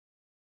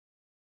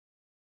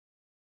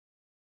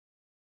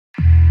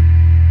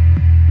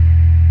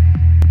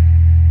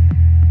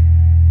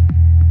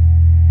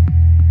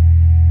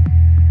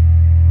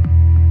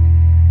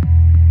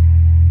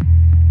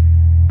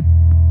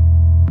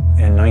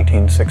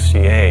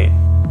1968,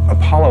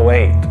 Apollo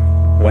 8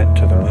 went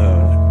to the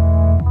moon.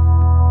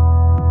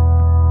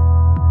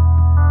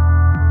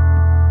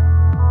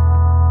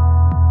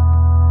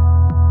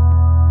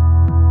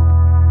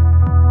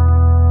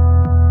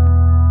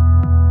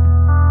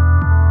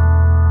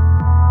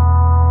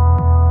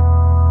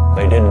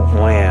 They didn't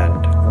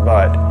land,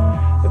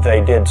 but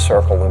they did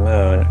circle the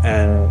moon.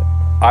 And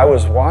I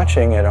was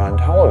watching it on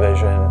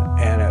television,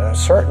 and at a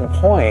certain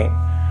point,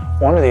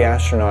 one of the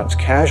astronauts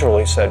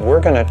casually said, "We're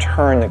going to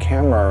turn the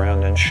camera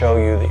around and show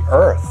you the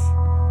Earth."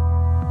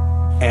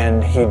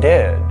 And he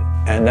did.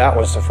 And that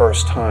was the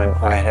first time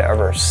I had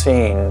ever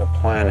seen the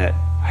planet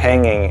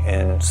hanging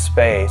in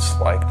space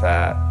like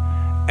that.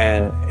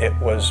 And it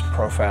was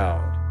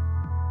profound.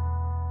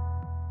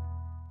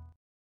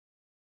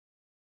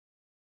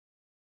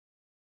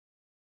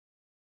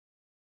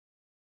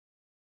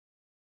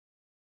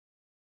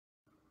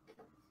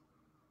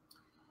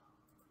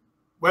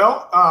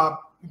 Well,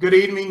 good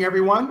evening,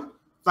 everyone.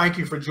 Thank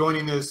you for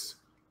joining this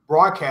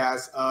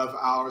broadcast of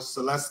our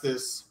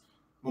Celestis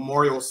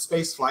Memorial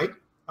Spaceflight.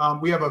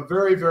 We have a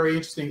very, very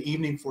interesting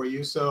evening for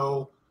you.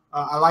 So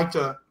I'd like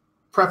to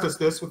preface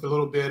this with a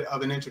little bit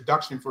of an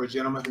introduction for a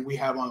gentleman who we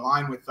have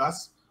online with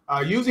us.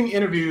 Using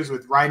interviews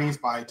with writings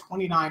by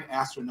 29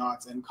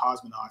 astronauts and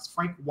cosmonauts,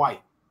 Frank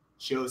White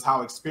shows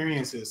how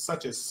experiences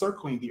such as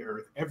circling the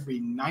Earth every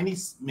 90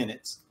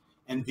 minutes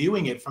and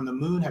viewing it from the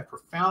moon have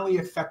profoundly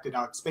affected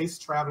our space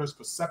travelers'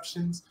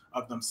 perceptions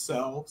of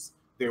themselves,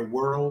 their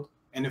world,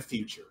 and the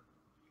future.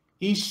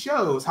 He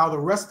shows how the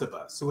rest of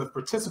us who have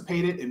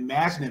participated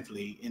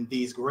imaginatively in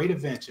these great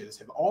adventures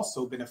have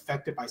also been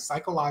affected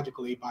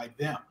psychologically by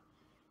them.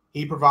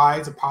 He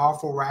provides a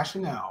powerful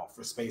rationale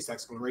for space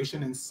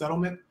exploration and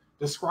settlement,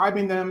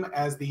 describing them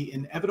as the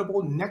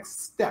inevitable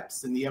next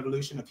steps in the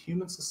evolution of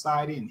human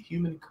society and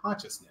human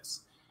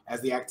consciousness, as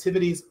the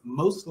activities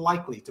most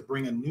likely to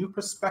bring a new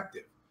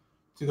perspective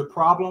to the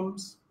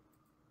problems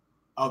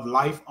of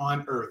life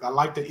on Earth. I'd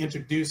like to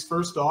introduce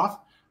first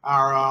off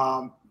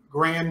our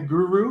grand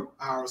guru,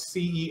 our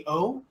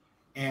CEO,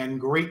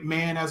 and great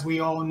man, as we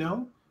all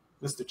know,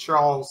 Mr.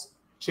 Charles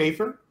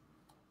Schaefer.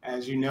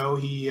 As you know,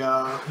 he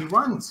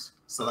runs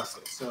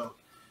Celestis. So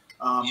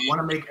want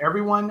to make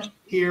everyone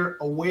here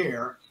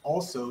aware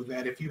also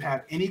that if you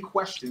have any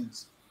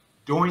questions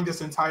during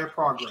this entire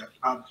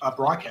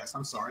broadcast,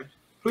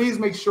 please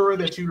make sure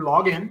that you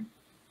log in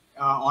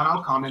on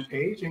our comment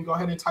page and go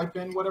ahead and type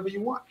in whatever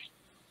you want.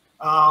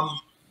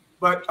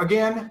 But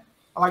again,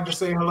 I'd like to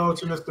say hello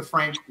to Mr.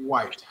 Frank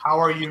White. How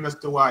are you,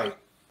 Mr. White?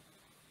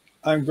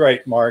 I'm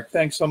great, Mark.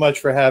 Thanks so much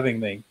for having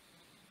me.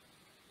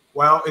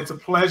 Well, it's a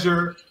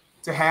pleasure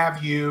to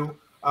have you.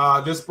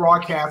 This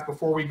broadcast,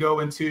 before we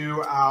go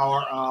into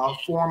our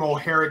formal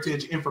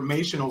heritage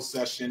informational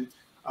session,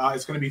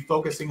 is going to be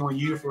focusing on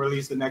you for at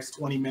least the next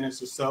 20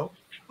 minutes or so.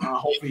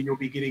 Hopefully you'll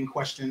be getting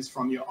questions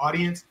from your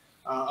audience.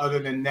 Other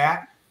than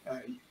that,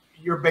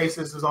 your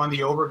basis is on the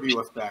overview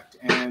effect.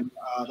 And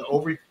the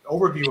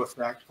overview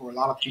effect, for a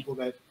lot of people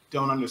that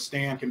don't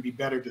understand, can be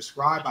better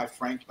described by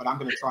Frank, but I'm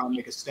going to try and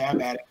make a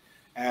stab at it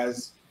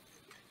as,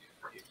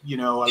 you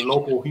know, a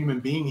local human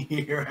being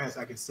here, as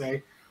I could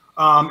say,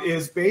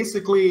 is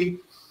basically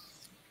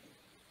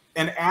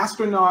an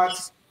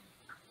astronaut's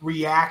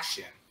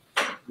reaction,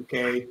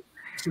 okay,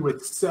 to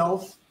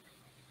itself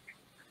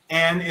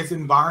and its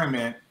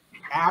environment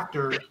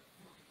after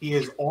he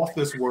is off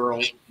this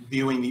world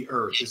viewing the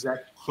Earth. Is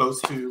that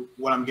close to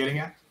what I'm getting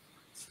at?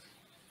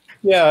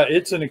 Yeah,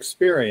 it's an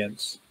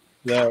experience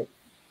that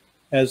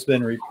has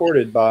been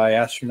reported by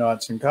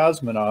astronauts and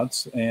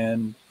cosmonauts,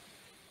 and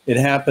it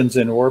happens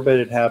in orbit.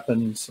 It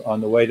happens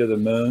on the way to the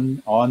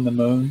moon, on the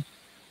moon,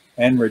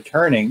 and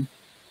returning.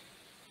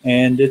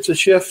 And it's a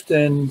shift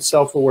in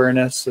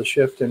self-awareness, a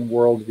shift in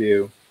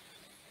worldview.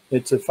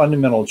 It's a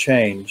fundamental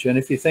change. And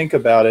if you think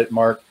about it,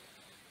 Mark,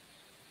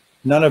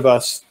 none of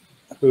us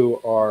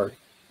who are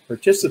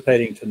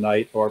participating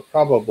tonight, or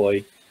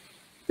probably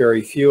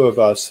very few of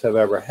us, have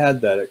ever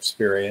had that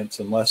experience,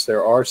 unless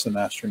there are some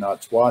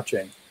astronauts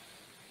watching.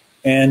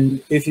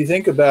 And if you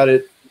think about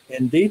it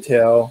in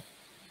detail,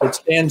 it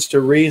stands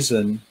to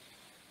reason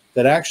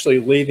that actually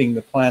leaving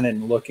the planet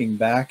and looking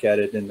back at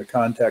it in the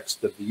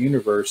context of the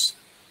universe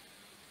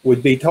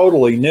would be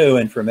totally new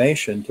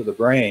information to the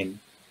brain.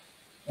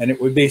 And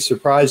it would be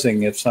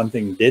surprising if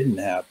something didn't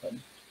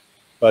happen,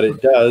 but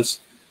it does,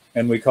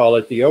 and we call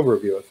it the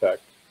overview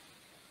effect.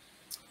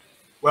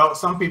 Well,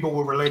 some people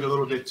will relate a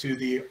little bit to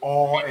the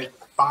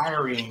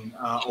awe-inspiring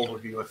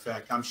overview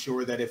effect. I'm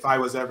sure that if I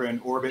was ever in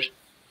orbit,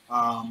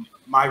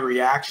 my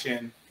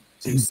reaction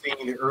to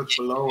seeing the Earth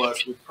below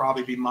us would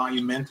probably be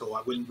monumental.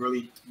 I wouldn't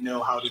really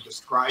know how to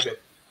describe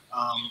it.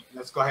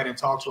 Let's go ahead and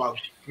talk to our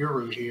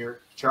guru here.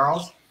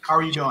 Charles, how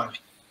are you doing?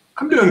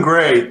 I'm doing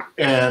great,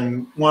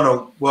 and want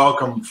to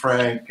welcome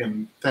Frank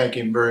and thank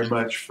him very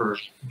much for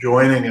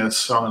joining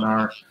us on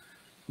our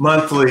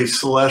monthly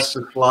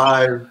Celestis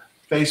Live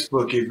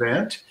Facebook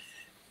event.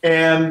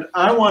 And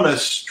I want to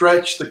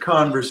stretch the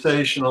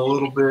conversation a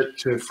little bit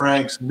to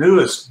Frank's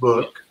newest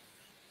book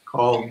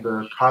called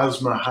the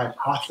Cosma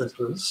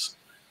Hypothesis.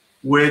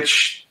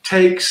 which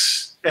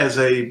takes as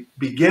a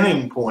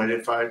beginning point,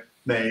 if I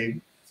may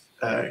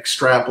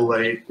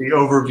extrapolate, the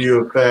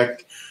overview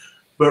effect,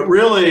 but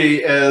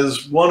really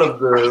as one of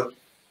the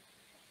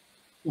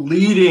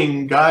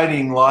leading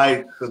guiding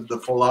lights of the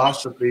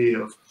philosophy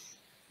of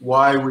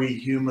why we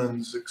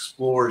humans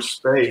explore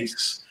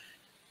space.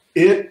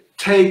 It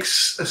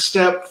takes a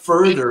step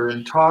further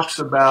and talks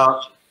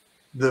about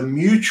the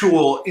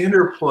mutual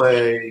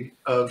interplay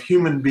of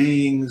human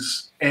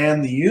beings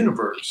and the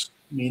universe,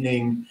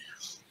 meaning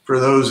for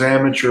those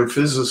amateur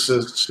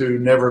physicists who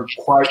never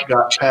quite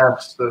got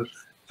past the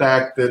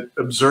fact that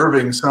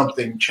observing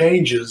something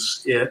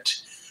changes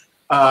it,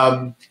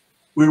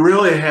 we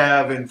really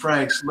have in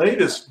Frank's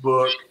latest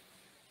book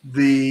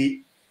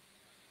the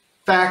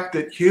fact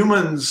that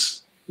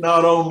humans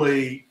not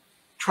only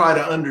try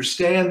to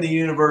understand the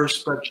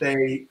universe, but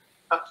they,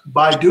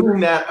 by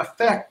doing that,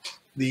 affect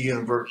the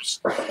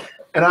universe.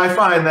 And I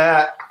find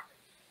that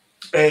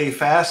A,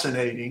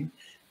 fascinating,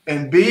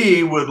 and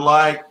B, would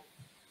like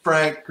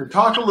Frank to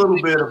talk a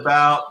little bit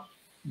about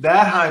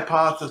that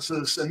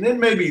hypothesis and then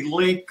maybe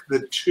link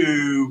the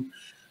two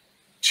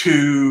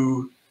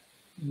to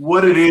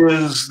what it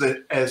is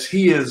that, as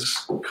he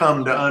has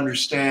come to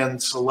understand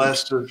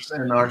Celestis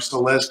and our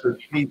Celestis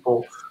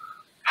people,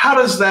 how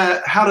does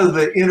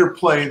the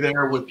interplay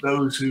there with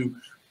those who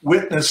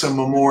witness a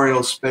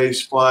memorial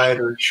space flight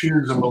or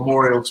choose a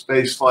memorial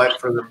space flight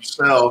for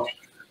themselves?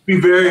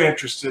 Be very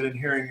interested in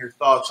hearing your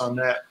thoughts on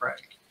that,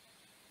 Frank.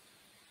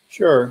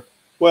 Sure.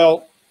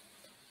 Well,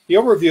 the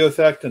overview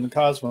effect and the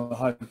Cosma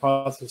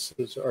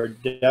hypothesis are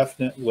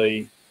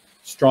definitely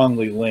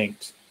strongly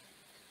linked.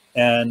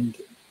 And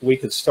we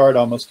could start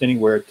almost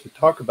anywhere to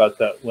talk about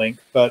that link.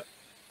 But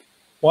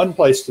one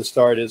place to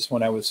start is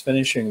when I was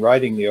finishing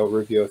writing the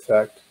overview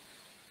effect,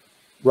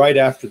 right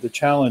after the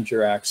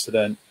Challenger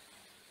accident,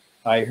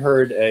 I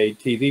heard a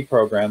TV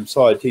program,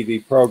 saw a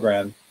TV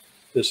program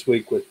this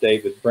week with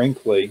David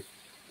Brinkley,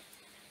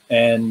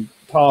 and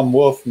Tom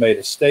Wolfe made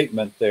a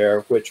statement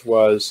there, which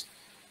was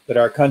that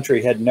our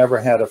country had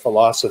never had a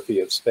philosophy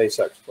of space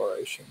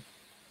exploration.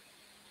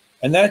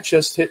 And that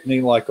just hit me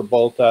like a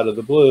bolt out of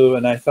the blue.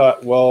 And I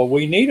thought, well,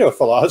 we need a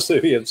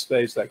philosophy of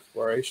space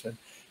exploration.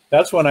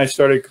 That's when I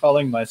started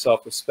calling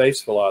myself a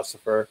space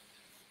philosopher.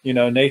 You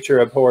know, nature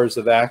abhors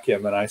a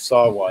vacuum, and I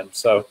saw one.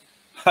 So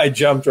I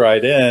jumped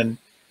right in.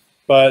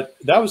 But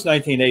that was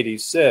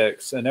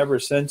 1986. And ever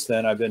since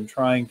then, I've been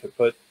trying to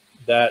put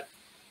that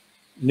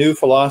new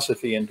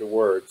philosophy into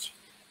words.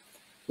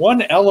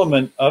 One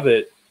element of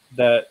it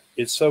that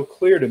is so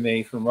clear to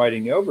me from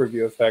writing the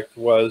overview effect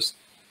was,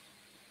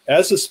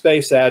 as a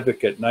space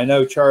advocate, and I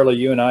know, Charlie,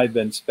 you and I have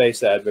been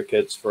space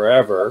advocates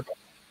forever,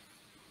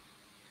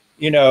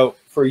 you know,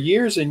 for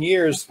years and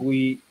years,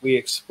 we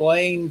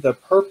explained the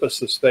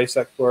purpose of space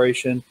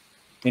exploration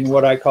in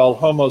what I call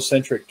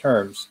homocentric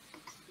terms.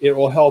 It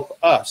will help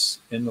us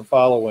in the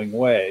following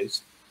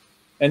ways.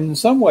 And in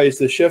some ways,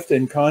 the shift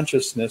in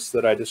consciousness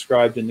that I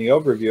described in the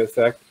overview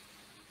effect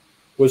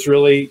was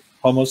really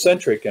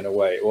homocentric in a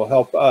way. It will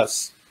help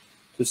us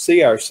to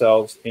see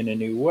ourselves in a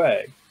new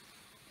way.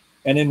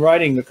 And in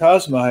writing the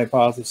Cosma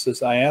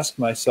hypothesis, I asked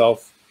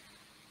myself,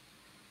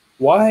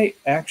 why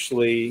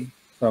actually,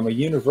 from a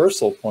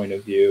universal point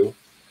of view,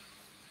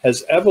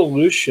 has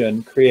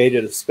evolution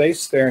created a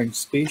spacefaring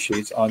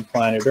species on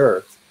planet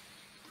Earth?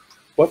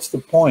 What's the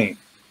point?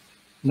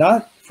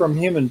 Not from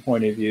human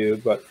point of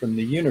view, but from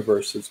the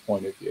universe's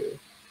point of view.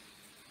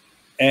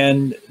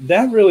 And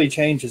that really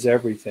changes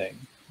everything.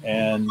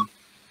 And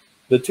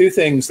the two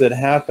things that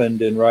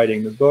happened in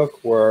writing the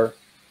book were,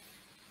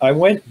 I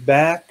went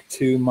back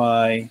to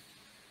my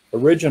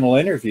original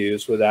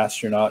interviews with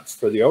astronauts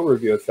for the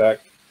overview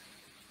effect,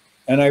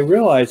 and I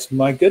realized,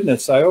 my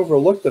goodness, I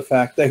overlooked the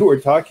fact they were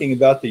talking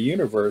about the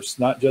universe,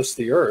 not just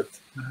the Earth.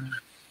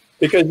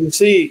 Because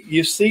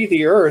you see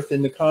the Earth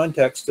in the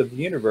context of the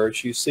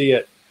universe. You see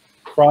it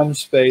from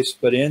space,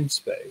 but in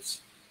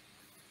space.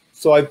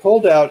 So I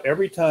pulled out,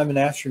 every time an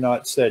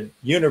astronaut said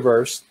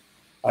universe,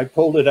 I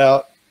pulled it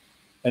out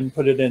and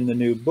put it in the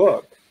new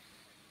book.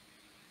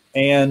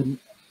 And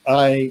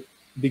I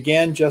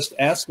began just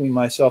asking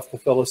myself the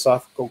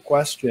philosophical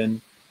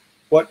question,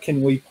 what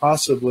can we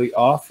possibly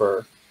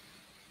offer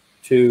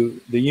to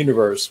the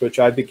universe, which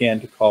I began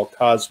to call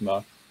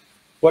Cosma?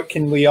 What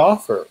can we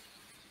offer?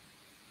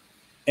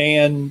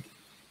 And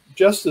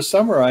just to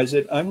summarize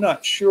it, I'm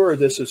not sure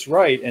this is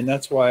right, and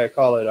that's why I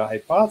call it a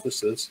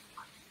hypothesis.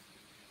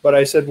 But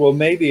I said, well,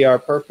 maybe our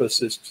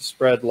purpose is to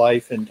spread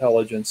life,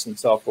 intelligence, and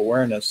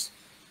self-awareness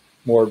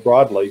more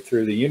broadly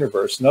through the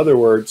universe. In other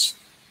words,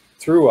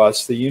 through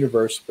us, the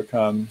universe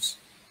becomes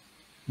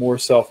more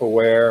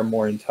self-aware,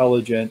 more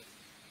intelligent.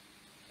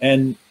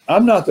 And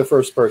I'm not the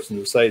first person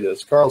to say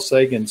this. Carl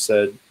Sagan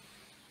said,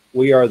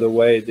 we are the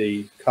way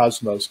the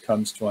cosmos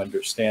comes to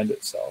understand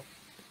itself.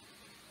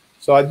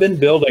 So I've been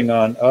building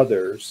on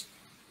others.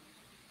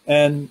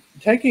 And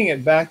taking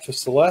it back to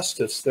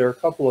Celestis, there are a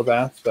couple of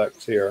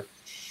aspects here.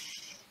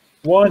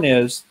 One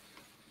is,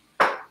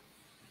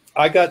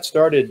 I got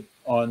started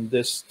on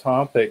this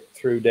topic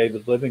through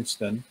David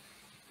Livingston,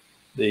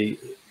 the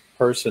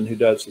person who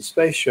does the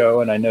space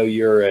show, and I know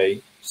you're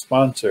a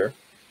sponsor.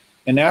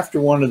 And after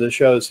one of the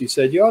shows, he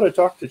said, you ought to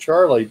talk to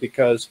Charlie,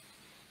 because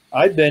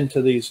I've been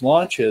to these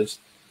launches,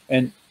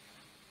 and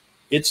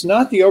it's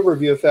not the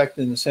overview effect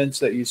in the sense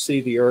that you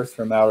see the Earth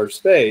from outer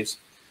space,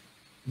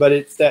 but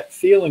it's that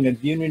feeling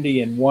of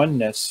unity and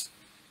oneness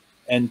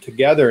and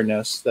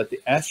togetherness that the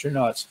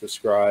astronauts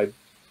describe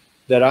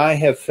that I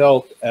have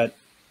felt at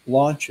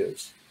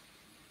launches.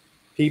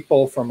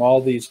 People from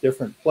all these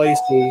different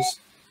places,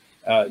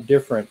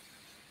 different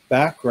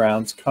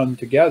backgrounds come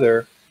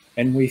together,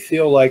 and we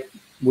feel like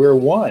we're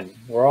one.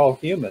 We're all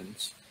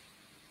humans.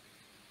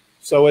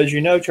 So as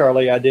you know,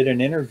 Charlie, I did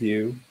an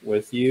interview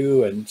with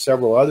you and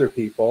several other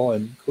people,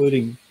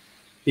 including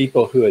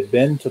people who had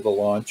been to the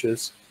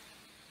launches,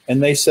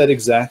 and they said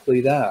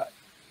exactly that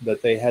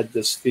they had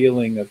this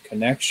feeling of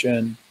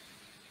connection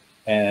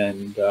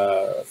and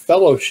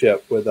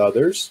fellowship with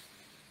others.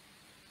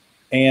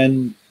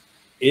 And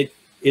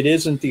it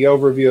isn't the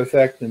overview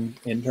effect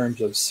in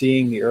terms of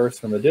seeing the Earth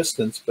from a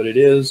distance, but it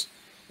is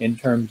in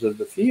terms of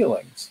the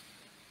feelings.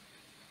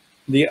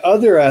 The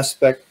other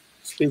aspect,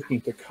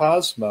 speaking to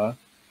Cosma,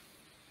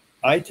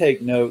 I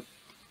take note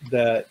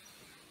that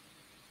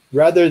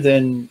rather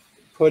than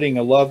putting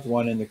a loved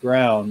one in the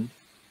ground,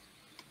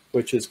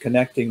 which is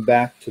connecting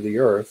back to the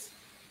Earth,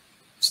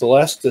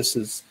 Celestis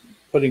is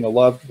putting a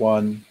loved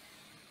one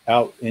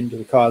out into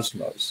the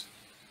cosmos,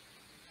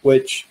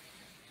 which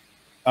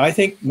I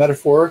think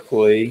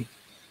metaphorically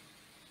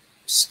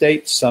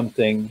states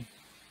something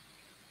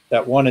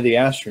that one of the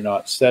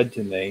astronauts said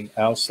to me.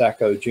 Al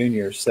Sacco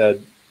Jr.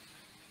 said,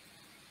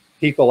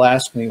 people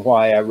ask me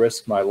why I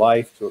risk my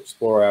life to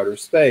explore outer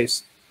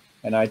space,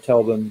 and I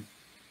tell them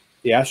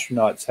the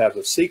astronauts have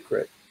a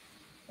secret,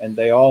 and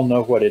they all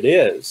know what it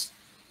is.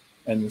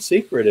 And the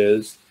secret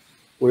is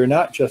we're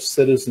not just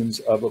citizens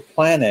of a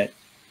planet,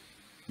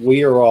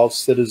 we are all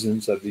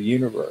citizens of the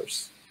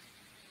universe.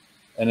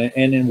 And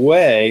in a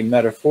way,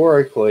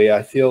 metaphorically,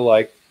 I feel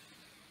like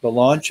the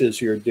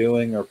launches you're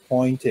doing are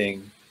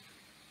pointing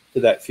to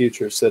that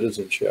future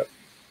citizenship.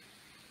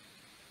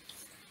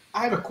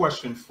 I have a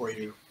question for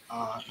you,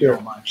 if Sure. you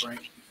don't mind,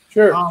 Frank.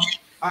 Sure.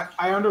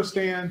 I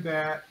understand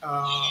that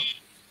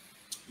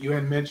you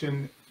had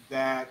mentioned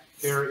that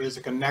there is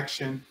a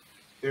connection,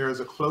 there is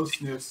a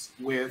closeness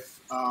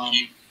with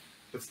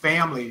the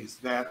families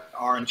that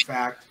are in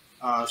fact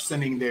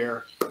sending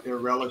their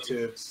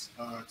relatives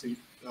to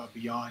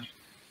beyond.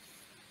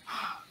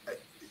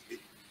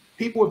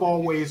 People have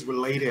always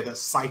related a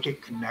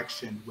psychic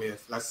connection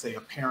with, let's say,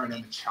 a parent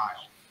and a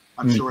child.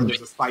 I'm sure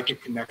there's a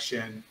psychic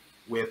connection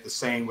with the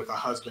same with a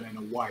husband and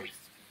a wife.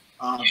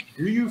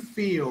 Do you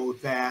feel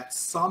that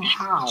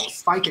somehow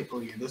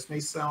psychically, and this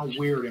may sound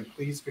weird, and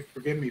please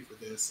forgive me for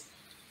this,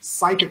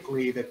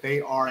 psychically that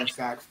they are in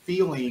fact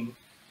feeling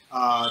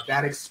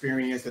that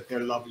experience that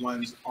their loved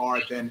ones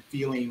are then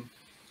feeling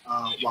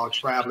while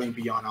traveling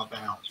beyond our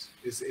bounds?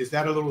 Is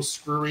that a little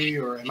screwy,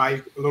 or am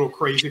I a little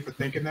crazy for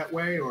thinking that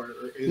way? Or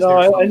is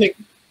No, there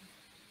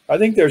I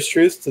think there's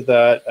truth to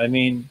that. I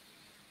mean,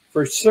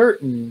 for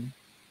certain,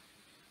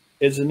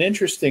 it's an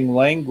interesting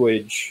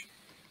language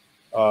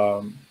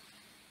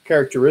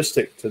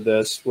characteristic to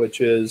this,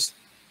 which is,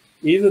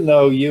 even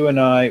though you and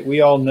I, we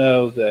all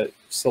know that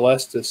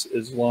Celestis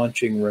is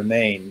launching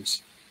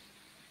remains,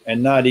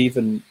 and not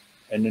even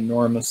an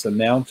enormous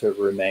amount of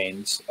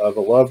remains of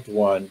a loved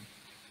one,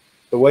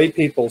 the way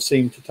people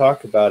seem to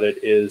talk about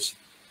it is,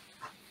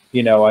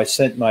 you know, I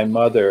sent my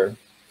mother,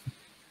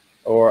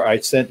 or I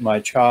sent my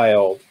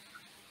child.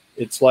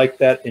 It's like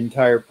that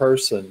entire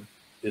person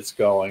is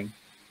going.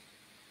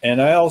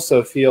 And I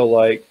also feel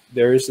like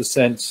there is a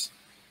sense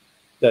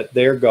that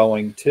they're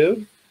going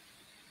too.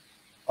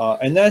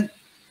 And then,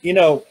 you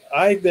know,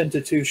 I've been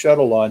to 2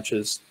 shuttle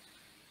launches,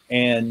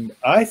 and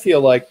I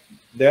feel like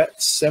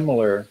that's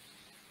similar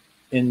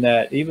in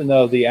that even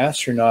though the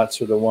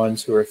astronauts are the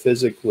ones who are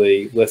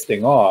physically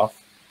lifting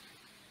off,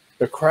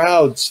 the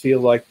crowds feel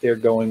like they're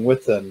going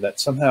with them, that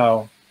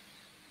somehow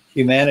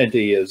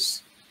humanity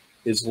is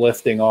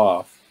lifting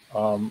off.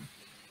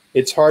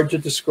 It's hard to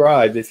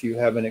describe if you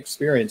haven't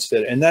experienced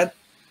it. And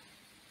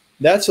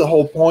that's the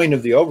whole point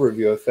of the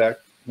overview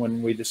effect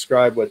when we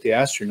describe what the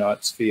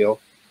astronauts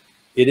feel.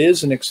 It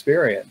is an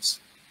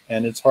experience,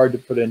 and it's hard to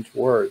put into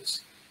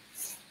words.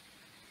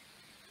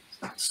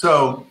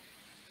 So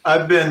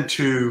I've been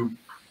to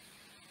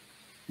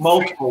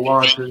multiple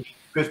launches,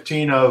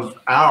 15 of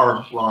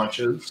our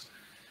launches,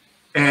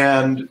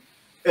 and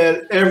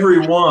at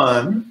every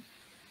one,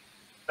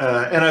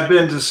 and I've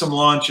been to some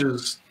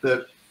launches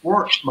that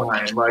weren't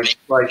mine,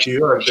 like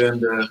you. I've been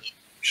to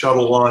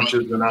shuttle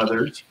launches and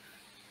others.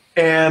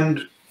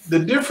 And the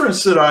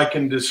difference that I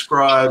can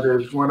describe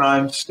is when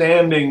I'm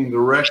standing the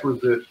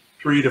requisite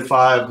 3 to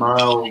 5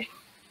 mile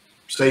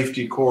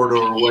safety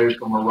corridor away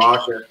from a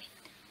rocket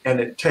and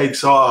it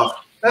takes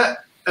off,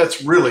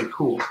 that's really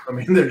cool. I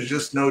mean, there's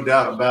just no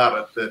doubt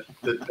about it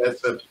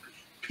that's a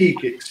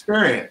peak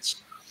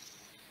experience.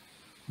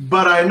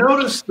 But I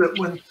noticed that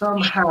when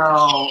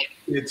somehow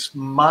it's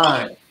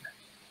mine,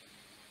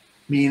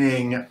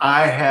 meaning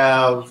I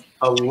have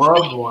a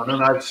loved one,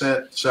 and I've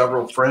sent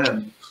several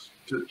friends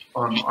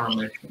on our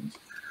missions,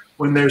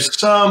 when there's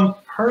some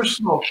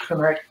personal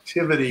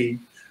connectivity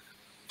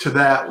to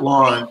that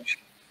launch,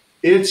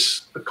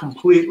 it's a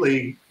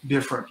completely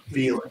different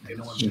feeling.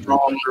 It's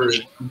stronger,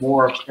 it's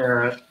more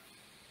apparent,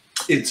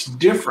 it's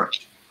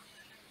different.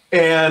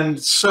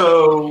 And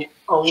so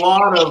a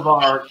lot of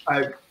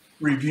I'm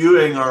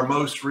reviewing our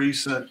most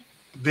recent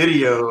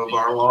video of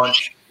our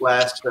launch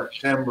last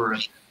September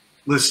and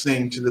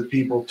listening to the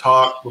people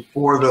talk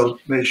before the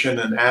mission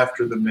and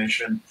after the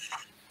mission.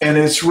 And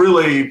it's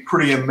really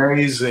pretty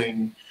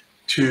amazing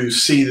to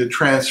see the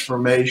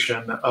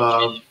transformation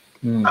of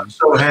I'm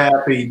so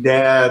happy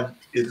Dad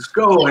is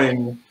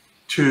going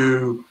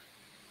to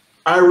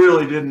I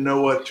really didn't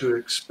know what to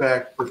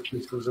expect, but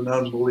this was an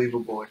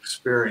unbelievable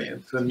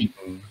experience. And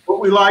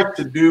what we like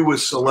to do with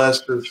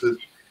Celestis is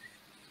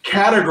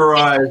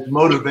categorize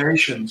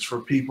motivations for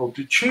people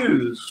to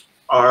choose.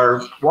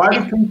 Why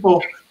do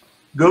people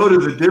go to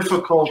the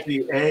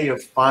difficulty, A,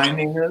 of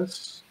finding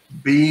us,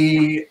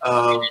 B,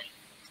 of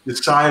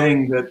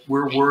deciding that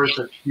we're worth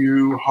a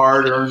few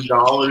hard-earned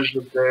dollars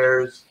of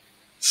theirs,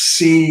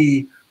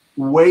 C,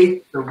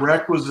 wait the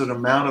requisite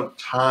amount of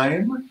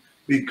time,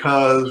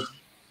 because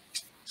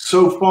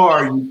so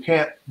far you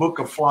can't book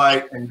a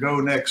flight and go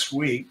next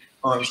week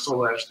on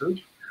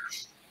Celestis.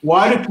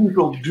 Why do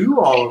people do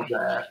all of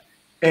that?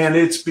 And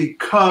it's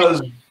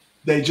because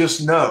they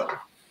just know.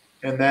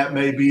 And that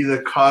may be the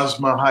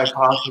Cosma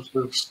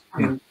Hypothesis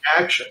in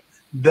action.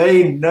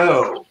 They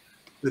know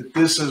that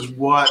this is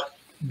what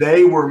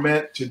they were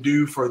meant to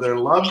do for their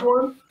loved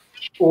one,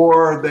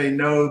 or they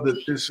know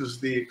that this is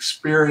the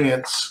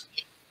experience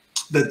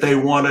that they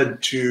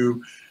wanted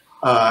to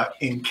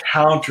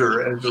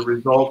encounter as a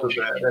result of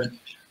that.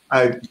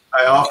 And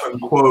I often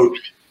quote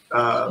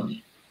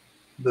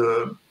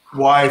the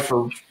wife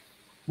of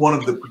one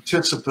of the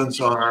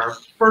participants on our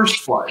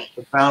first flight,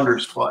 the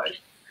Founders Flight.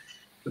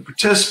 The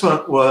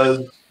participant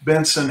was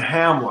Benson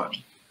Hamlin,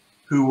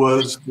 who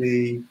was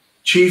the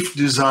chief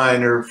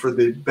designer for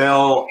the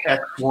Bell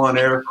X-1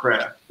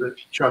 aircraft that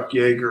Chuck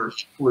Yeager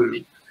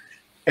flew.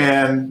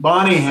 And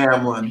Bonnie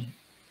Hamlin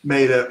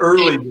made an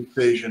early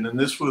decision, and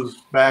this was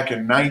back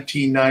in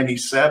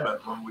 1997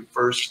 when we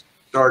first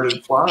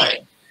started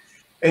flying.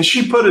 And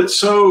she put it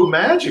so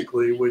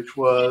magically, which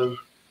was,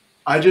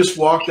 I just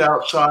walked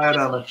outside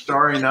on a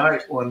starry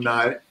night one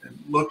night and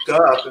looked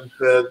up and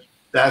said,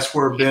 that's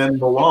where Ben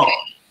belonged.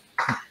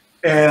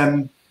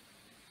 And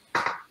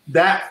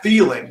that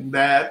feeling,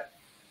 that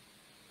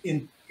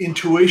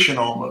intuition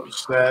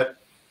almost, that,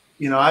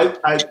 you know,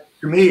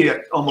 to me,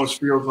 it almost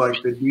feels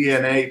like the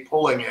DNA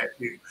pulling at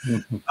you,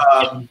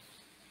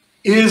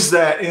 is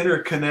that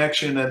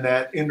interconnection and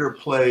that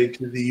interplay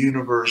to the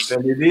universe.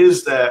 And it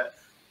is that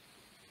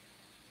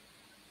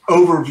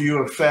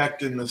overview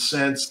effect in the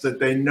sense that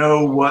they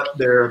know what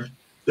they're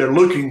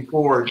looking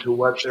forward to,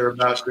 what they're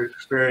about to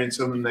experience,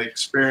 and when they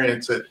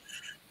experience it,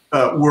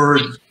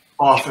 words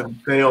often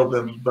fail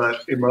them,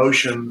 but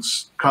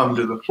emotions come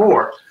to the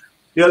fore.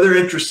 The other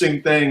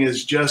interesting thing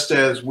is, just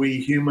as we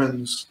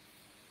humans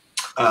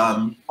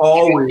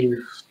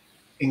always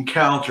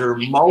encounter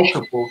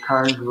multiple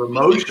kinds of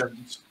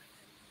emotions,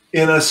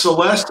 in a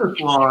Celestis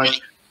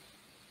launch,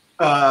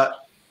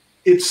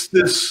 it's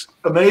this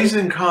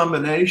amazing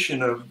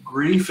combination of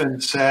grief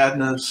and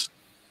sadness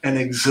and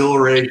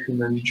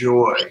exhilaration and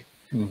joy.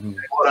 Mm-hmm.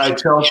 What I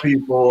tell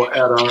people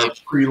at our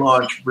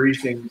pre-launch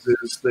briefings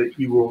is that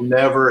you will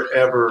never,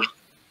 ever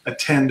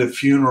attend a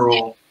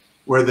funeral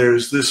where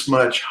there's this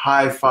much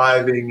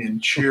high-fiving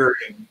and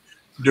cheering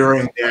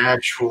during the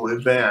actual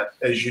event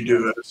as you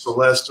do at a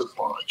Celestis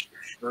launch.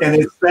 And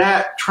it's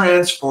that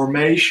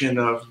transformation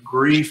of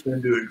grief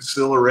into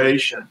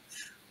exhilaration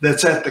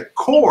that's at the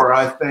core,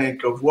 I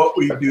think, of what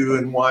we do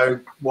and why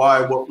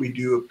what we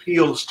do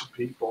appeals to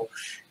people.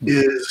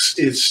 Is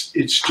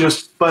it's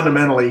just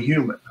fundamentally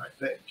human, I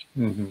think.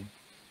 Mm-hmm.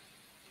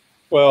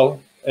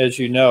 Well, as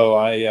you know,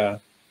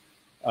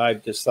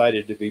 I've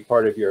decided to be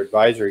part of your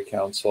advisory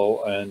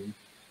council, and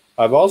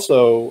I've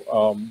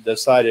also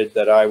decided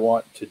that I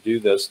want to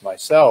do this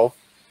myself.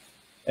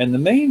 And the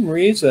main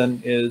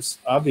reason is,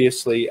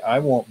 obviously, I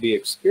won't be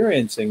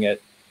experiencing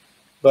it,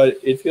 but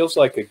it feels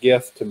like a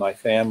gift to my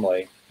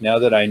family now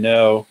that I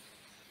know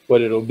what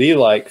it'll be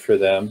like for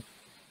them.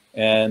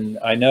 And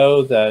I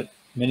know that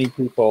many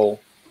people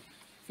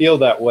feel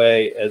that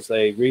way as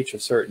they reach a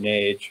certain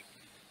age,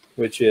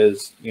 which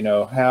is, you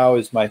know, how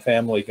is my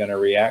family going to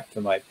react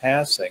to my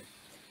passing?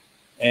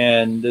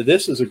 And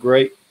this is a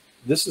great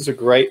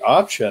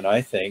option,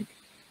 I think,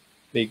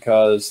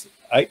 because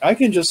I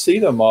can just see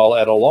them all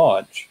at a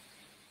launch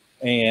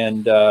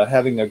and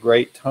having a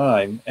great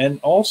time. And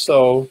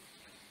also,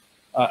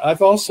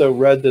 I've also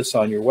read this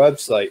on your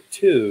website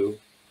too.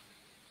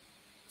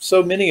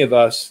 So many of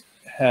us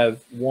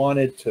have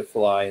wanted to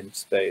fly in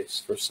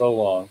space for so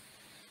long.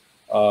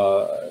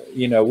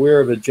 You know,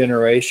 we're of a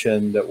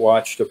generation that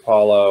watched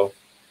Apollo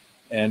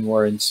and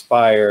were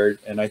inspired.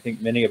 And I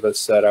think many of us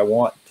said, I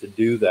want to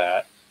do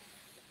that.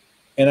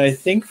 And I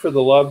think for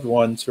the loved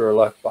ones who are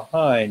left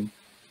behind,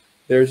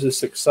 there's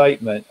this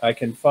excitement. I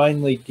can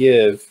finally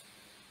give,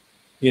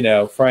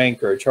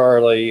 Frank or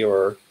Charlie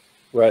or,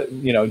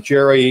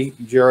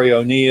 Jerry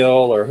O'Neill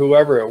or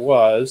whoever it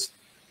was,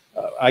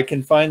 I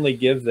can finally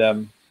give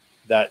them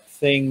that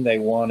thing they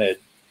wanted.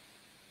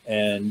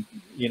 And,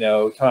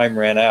 time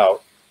ran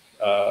out.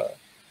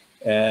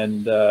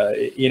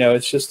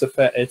 It's just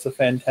it's a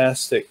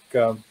fantastic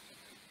kind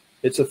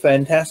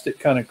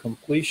of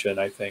completion,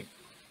 I think.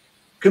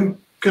 Can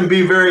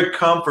be very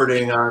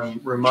comforting. I'm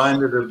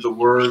reminded of the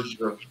words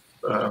of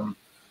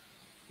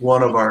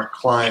one of our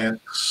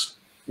clients'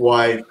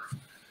 wife,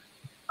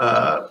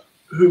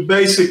 who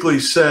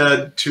basically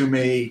said to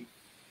me,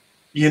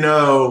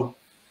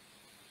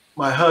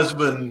 my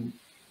husband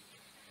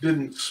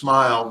didn't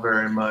smile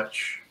very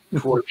much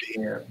toward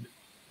the end.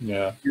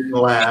 Yeah. He didn't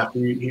laugh.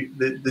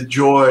 The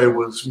joy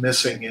was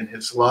missing in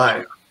his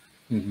life.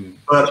 Mm-hmm.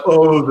 But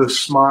oh, the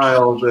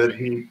smile that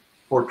he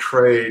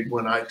portrayed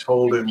when I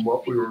told him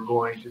what we were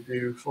going to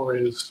do for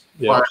his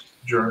final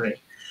journey.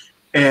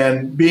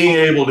 And being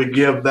able to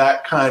give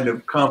that kind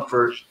of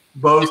comfort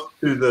both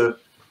to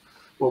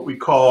what we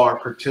call our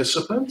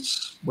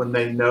participants when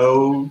they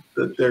know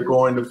that they're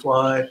going to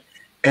fly,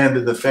 and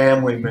to the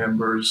family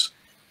members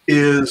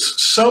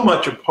is so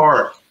much a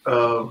part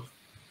of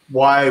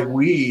why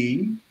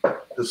we,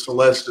 the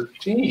Celestis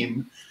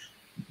team,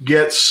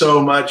 get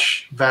so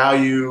much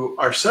value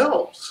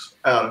ourselves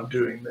out of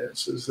doing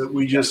this, is that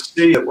we just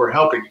see that we're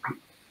helping people.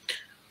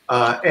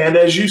 And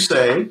as you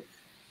say,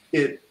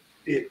 it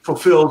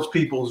fulfills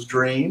people's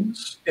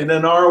dreams. And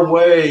in our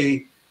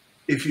way,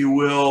 if you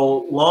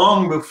will,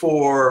 long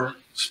before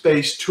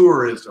space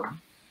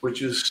tourism,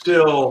 which is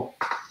still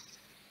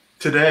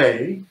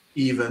today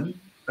even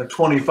a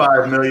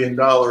 $25 million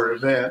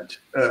event,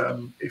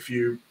 if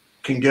you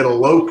can get a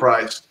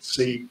low-priced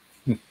seat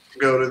to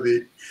go to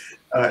the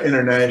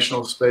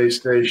International Space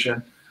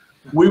Station.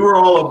 We were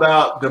all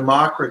about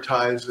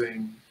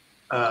democratizing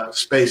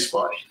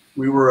spaceflight.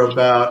 We were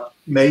about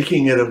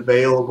making it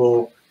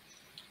available,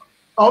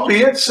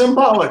 albeit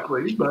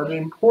symbolically, but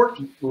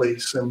importantly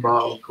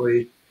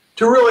symbolically,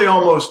 to really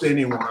almost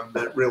anyone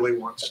that really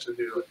wants to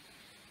do it.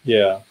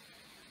 Yeah.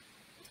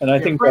 And I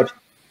think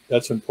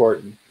that's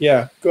important.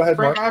 Yeah, go ahead,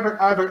 Frank, Mark.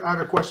 I have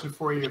a question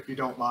for you, if you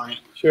don't mind.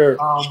 Sure.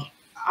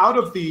 Out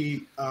of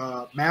the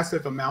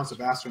massive amounts of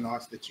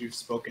astronauts that you've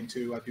spoken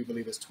to, I do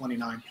believe it's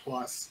 29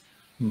 plus,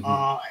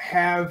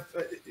 have,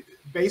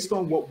 based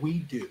on what we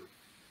do,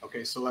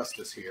 okay,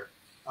 Celestis here,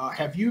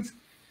 have you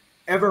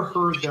ever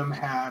heard them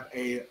have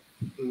a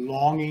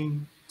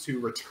longing to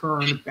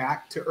return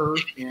back to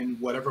Earth in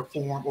whatever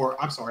form,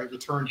 or I'm sorry,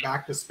 return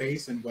back to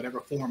space in whatever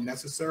form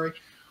necessary?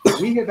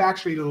 We have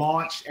actually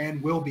launched and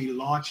will be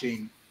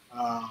launching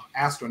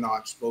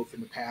astronauts both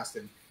in the past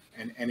and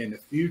in the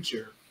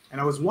future. And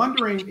I was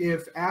wondering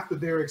if after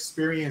their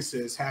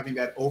experiences having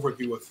that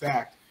overview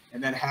effect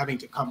and then having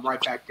to come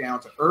right back down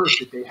to Earth,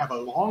 did they have a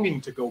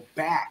longing to go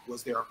back?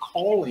 Was there a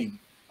calling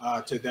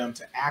to them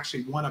to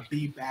actually want to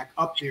be back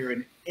up there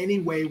in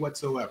any way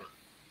whatsoever?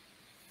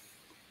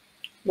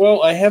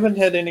 Well, I haven't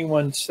had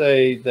anyone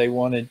say they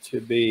wanted to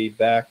be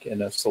back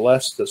in a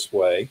Celestis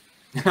way,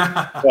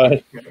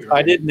 but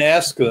I didn't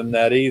ask them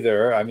that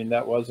either. I mean,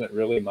 that wasn't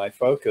really my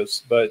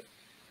focus, but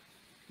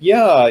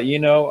yeah,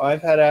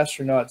 I've had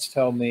astronauts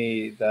tell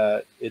me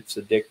that it's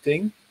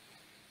addicting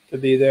to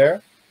be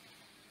there.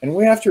 And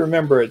we have to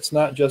remember, it's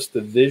not just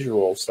the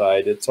visual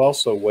side, it's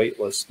also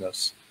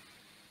weightlessness.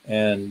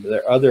 And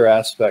there are other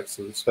aspects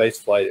of the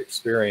spaceflight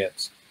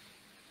experience.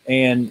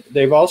 And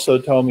they've also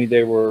told me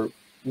they were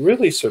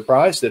really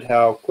surprised at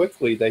how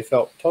quickly they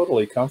felt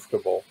totally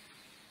comfortable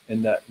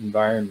in that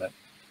environment.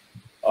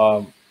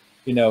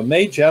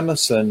 Mae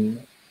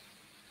Jemison,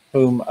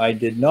 whom I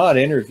did not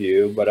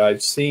interview, but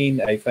I've seen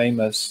a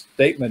famous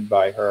statement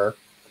by her,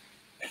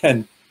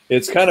 and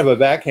it's kind of a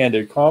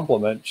backhanded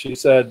compliment. She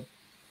said,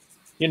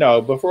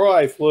 before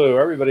I flew,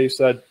 everybody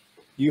said,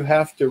 you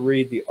have to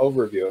read the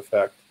overview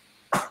effect.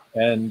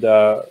 And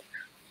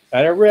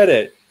I read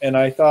it, and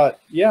I thought,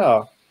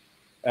 yeah,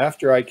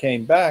 after I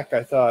came back,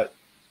 I thought,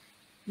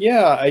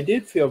 yeah, I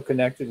did feel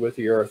connected with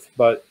the Earth,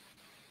 but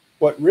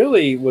what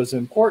really was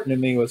important to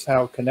me was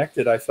how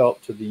connected I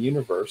felt to the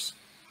universe.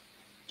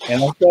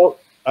 And I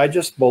felt I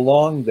just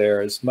belonged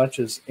there as much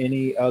as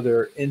any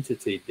other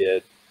entity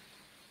did.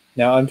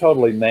 Now, I'm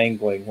totally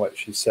mangling what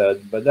she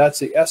said, but that's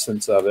the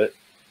essence of it.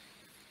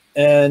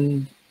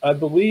 And I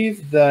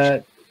believe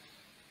that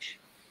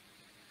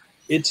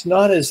it's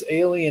not as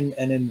alien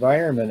an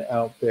environment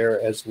out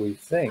there as we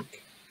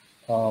think.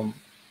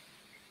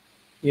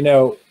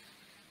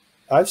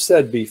 I've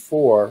said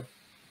before,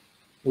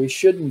 we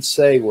shouldn't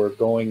say we're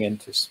going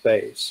into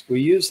space.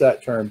 We use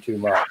that term too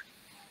much.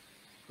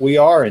 We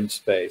are in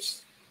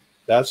space.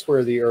 That's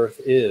where the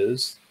Earth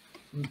is.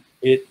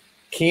 It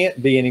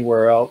can't be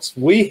anywhere else.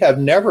 We have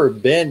never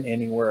been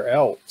anywhere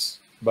else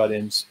but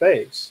in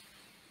space.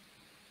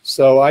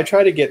 So I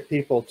try to get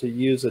people to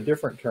use a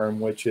different term,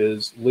 which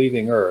is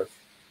leaving Earth.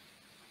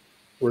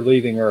 We're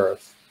leaving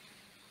Earth.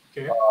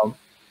 Okay.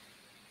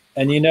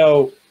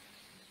 And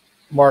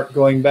Mark,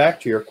 going back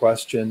to your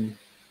question,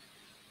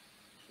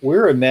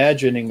 we're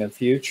imagining a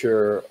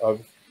future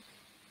of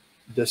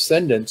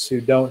descendants who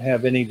don't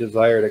have any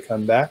desire to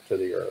come back to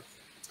the Earth.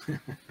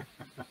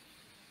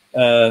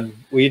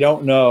 We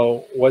don't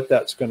know what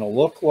that's going to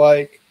look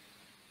like.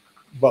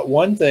 But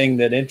one thing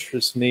that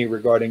interests me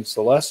regarding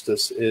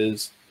Celestis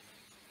is,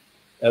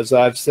 as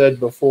I've said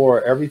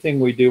before, everything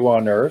we do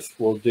on Earth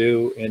we'll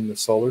do in the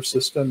solar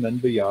system and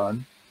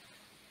beyond.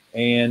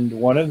 And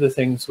one of the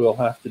things we'll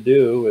have to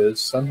do is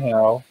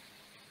somehow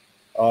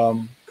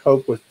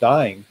cope with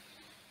dying.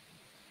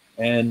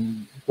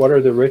 And what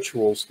are the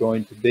rituals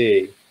going to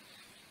be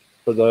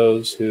for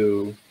those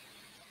who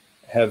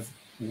have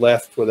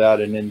left without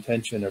an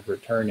intention of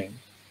returning?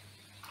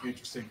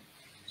 Interesting.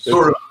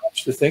 Sort of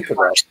much to think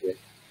about here.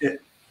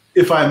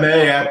 If I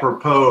may,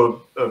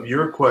 apropos of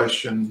your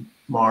question,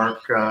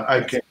 Mark,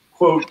 I can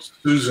quote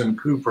Susan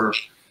Cooper,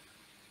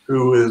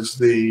 who is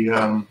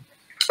the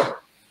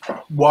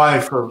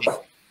wife of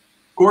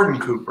Gordon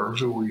Cooper,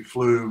 who we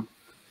flew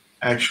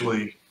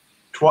actually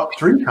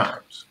 3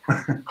 times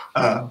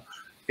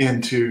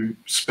into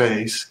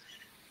space.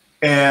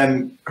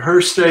 And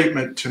her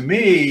statement to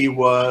me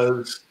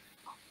was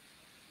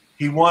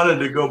he wanted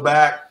to go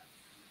back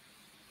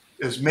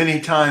as many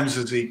times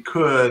as he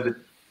could.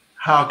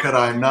 How could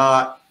I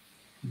not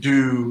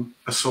do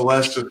a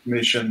Celestis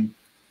mission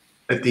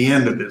at the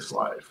end of his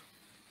life?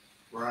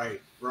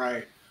 Right,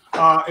 right.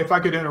 If I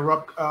could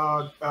interrupt,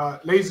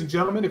 ladies and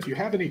gentlemen, if you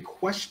have any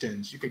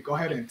questions, you could go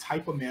ahead and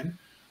type them in.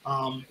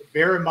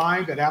 Bear in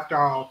mind that after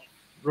our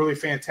really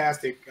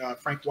fantastic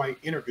Frank White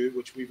interview,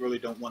 which we really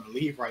don't want to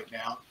leave right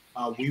now,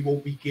 we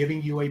will be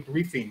giving you a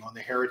briefing on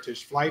the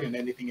Heritage flight and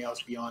anything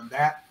else beyond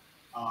that.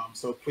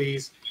 So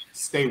please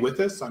stay with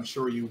us. I'm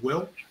sure you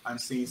will. I'm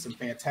seeing some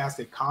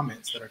fantastic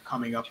comments that are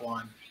coming up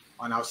on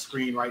our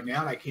screen right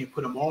now. And I can't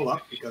put them all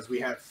up because we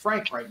have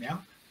Frank right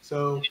now.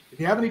 So if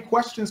you have any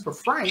questions for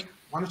Frank,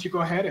 why don't you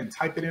go ahead and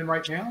type it in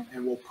right now,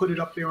 and we'll put it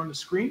up there on the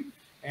screen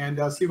and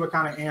see what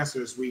kind of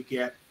answers we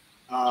get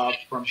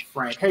from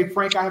Frank. Hey,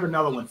 Frank, I have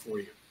another one for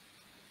you.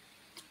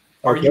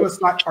 Are you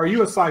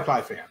a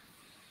sci-fi fan?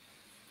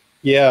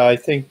 Yeah, I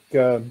think,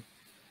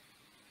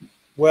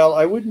 well,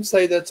 I wouldn't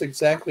say that's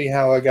exactly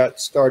how I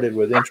got started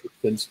with interest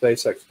in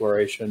space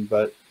exploration,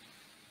 but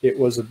it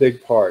was a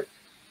big part.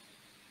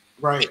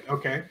 Right,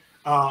 okay.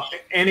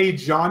 Any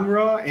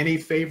genre, any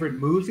favorite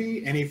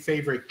movie, any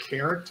favorite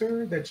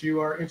character that you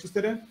are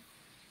interested in?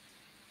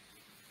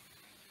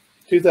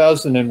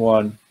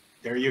 2001.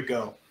 There you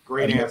go.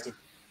 Great answer.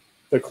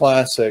 The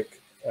classic.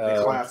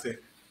 The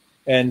classic.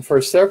 And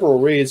for several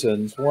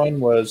reasons. One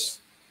was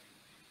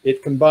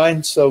it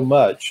combined so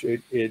much.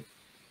 It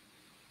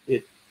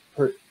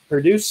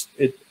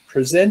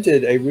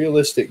presented a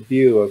realistic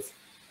view of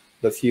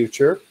the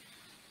future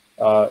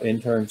in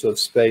terms of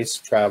space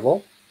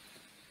travel.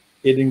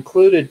 It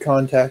included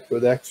contact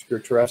with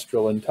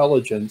extraterrestrial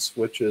intelligence,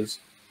 which is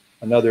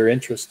another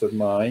interest of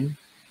mine.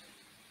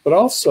 But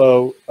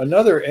also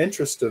another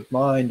interest of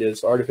mine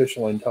is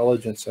artificial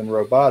intelligence and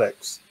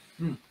robotics.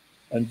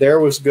 And there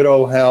was good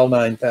old HAL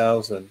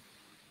 9000.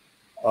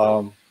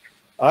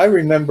 I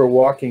remember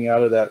walking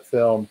out of that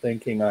film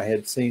thinking I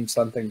had seen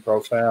something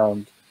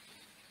profound,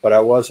 but I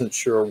wasn't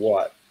sure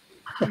what.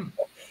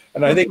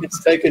 And I think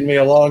it's taken me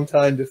a long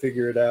time to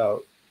figure it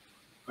out.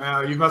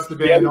 Well, you must have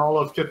been all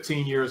of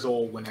 15 years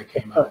old when it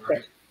came out,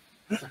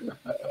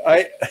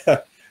 right?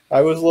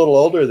 I was a little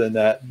older than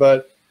that,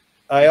 but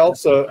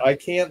I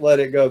can't let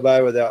it go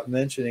by without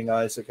mentioning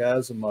Isaac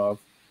Asimov.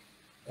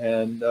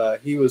 And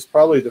he was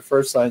probably the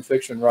first science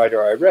fiction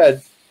writer I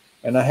read,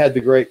 and I had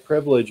the great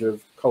privilege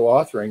of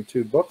co-authoring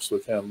 2 books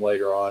with him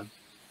later on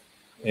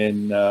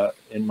in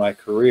my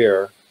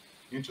career.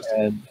 Interesting.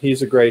 And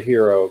he's a great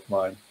hero of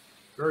mine.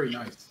 Very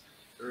nice.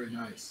 Very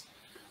nice.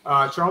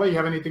 Charlie, you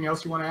have anything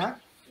else you want to add?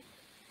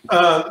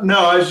 No,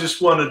 I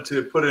just wanted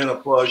to put in a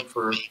plug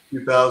for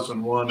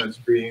 2001 as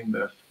being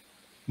the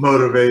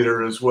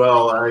motivator as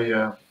well.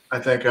 I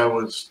think I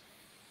was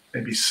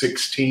maybe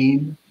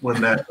 16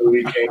 when that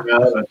movie came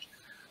out. I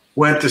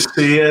went to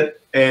see it,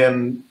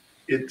 and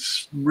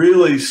it's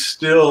really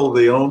still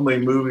the only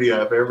movie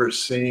I've ever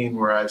seen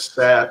where I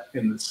sat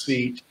in the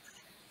seat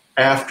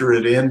after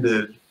it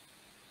ended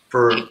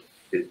for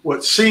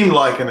what seemed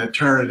like an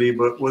eternity,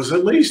 but was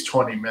at least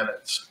 20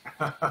 minutes.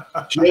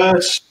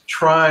 Just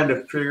trying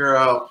to figure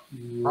out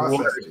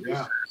what it is.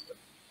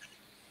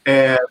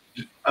 And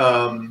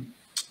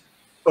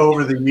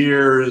over the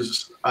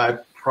years, I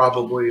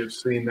probably have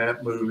seen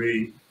that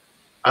movie,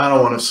 I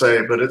don't want to say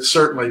it, but it's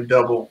certainly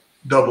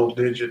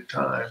double-digit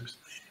times.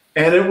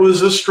 And it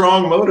was a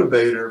strong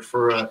motivator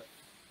for a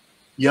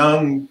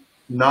young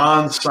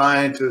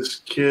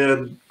non-scientist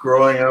kid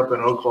growing up in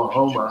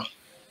Oklahoma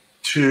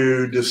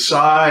to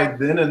decide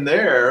then and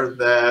there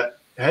that,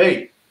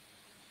 hey,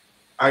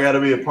 I got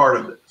to be a part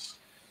of this.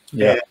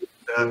 Yeah.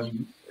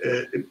 And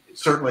it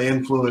certainly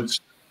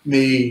influenced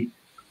me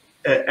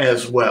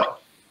as well.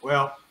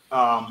 Well,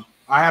 I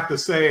have to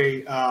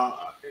say,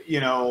 you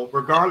know,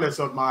 regardless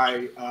of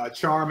my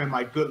charm and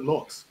my good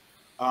looks,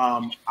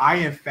 I,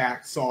 in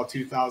fact, saw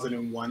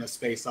 2001: A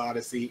Space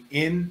Odyssey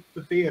in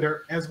the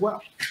theater as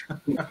well.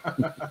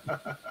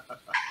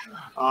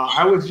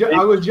 I was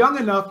young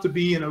enough to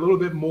be in a little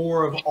bit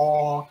more of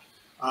awe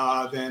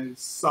than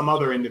some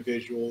other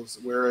individuals,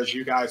 whereas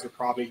you guys were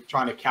probably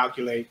trying to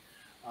calculate,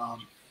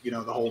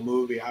 the whole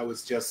movie. I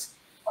was just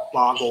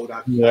boggled.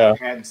 I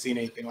hadn't seen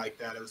anything like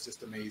that. It was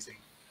just amazing.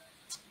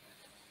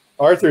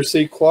 Arthur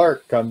C.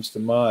 Clarke comes to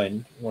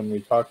mind when we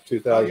talk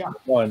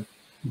 2001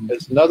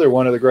 as another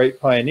one of the great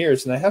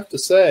pioneers. And I have to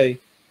say,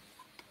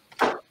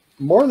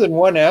 more than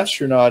one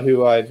astronaut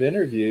who I've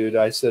interviewed,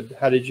 I said,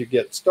 how did you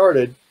get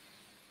started?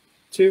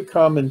 Two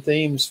common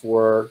themes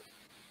were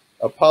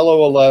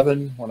Apollo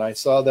 11, when I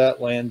saw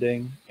that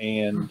landing,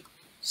 and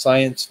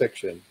science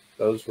fiction.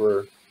 Those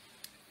were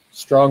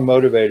strong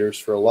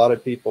motivators for a lot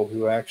of people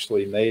who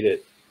actually made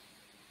it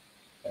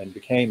and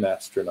became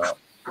astronauts.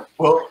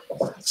 Well,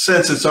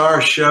 since it's our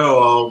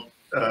show,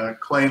 I'll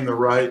claim the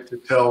right to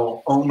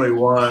tell only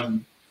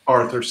one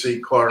Arthur C.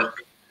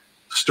 Clarke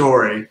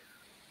story.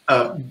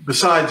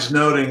 Besides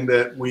noting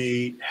that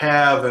we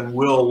have and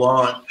will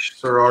launch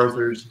Sir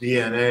Arthur's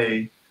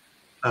DNA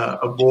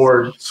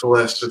aboard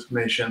Celestis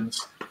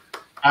missions,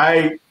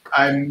 I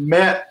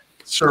met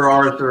Sir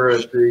Arthur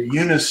at the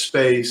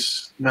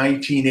Unispace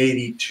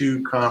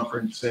 1982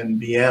 conference in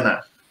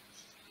Vienna.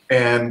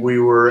 And we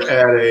were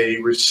at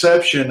a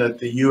reception at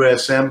the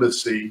U.S.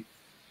 Embassy,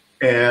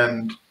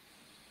 and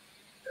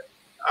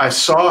I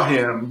saw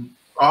him,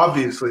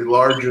 obviously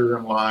larger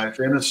than life,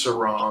 in a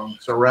sarong,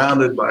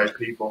 surrounded by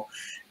people.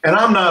 And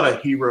I'm not a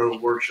hero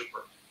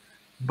worshiper,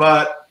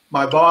 but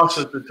my boss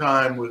at the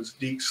time was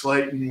Deke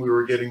Slayton. We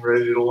were getting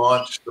ready to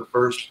launch the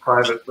first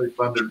privately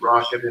funded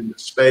rocket into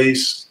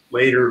space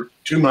later,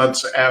 2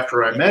 months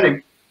after I met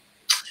him.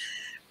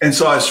 And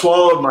so I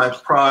swallowed my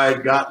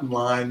pride, got in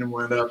line, and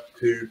went up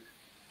to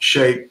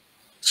shake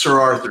Sir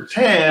Arthur's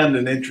hand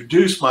and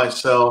introduce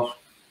myself.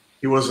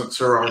 He wasn't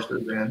Sir Arthur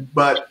then,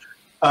 but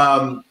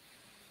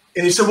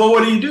and he said, well,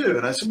 what do you do?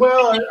 And I said,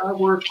 well, I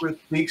work with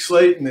Deke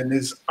Slayton. And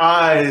his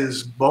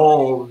eyes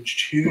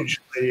bulged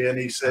hugely, and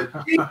he said,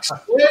 Deke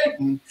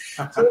Slayton?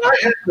 So I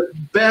had the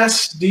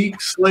best Deke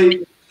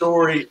Slayton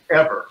story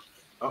ever.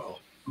 Uh-oh.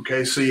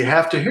 Okay, so you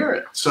have to hear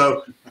it.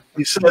 So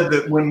he said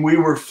that when we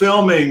were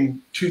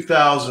filming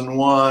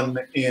 2001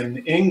 in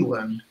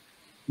England,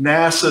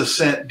 NASA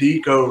sent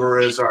Deke over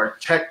as our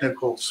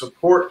technical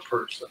support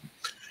person.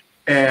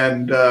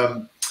 And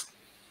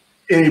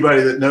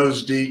anybody that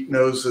knows Deke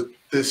knows that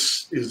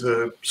this is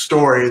a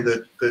story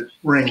that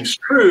rings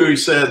true. He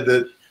said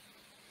that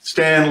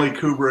Stanley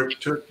Kubrick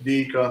took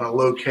Deke on a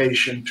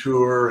location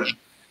tour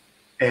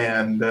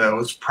and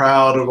was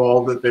proud of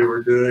all that they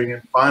were doing,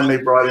 and finally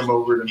brought him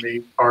over to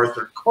meet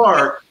Arthur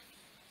Clarke.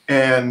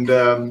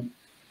 And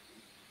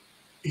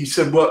he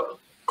said,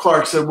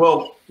 Clarke said,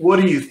 well,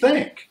 what do you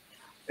think?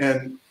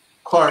 And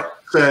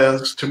Clarke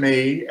says to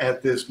me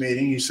at this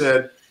meeting, he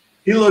said,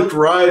 he looked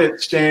right at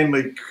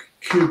Stanley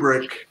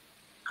Kubrick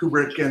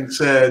and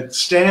said,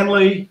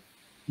 Stanley,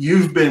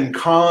 you've been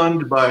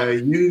conned by a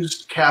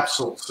used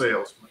capsule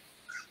salesman.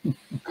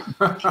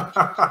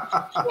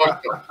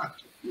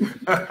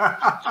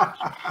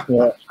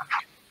 Yeah.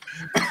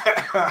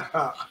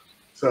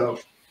 So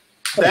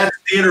that's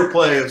the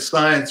interplay of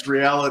science,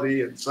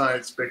 reality, and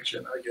science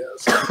fiction, I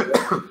guess.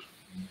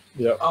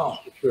 Yeah, oh,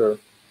 sure.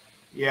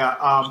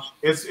 Yeah,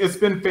 it's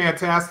been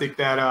fantastic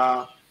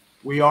that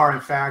we are, in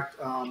fact,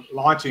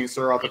 launching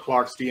Sir Arthur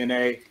Clarke's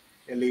DNA,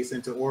 at least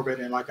into orbit.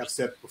 And like I've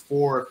said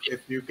before,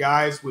 if you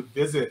guys would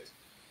visit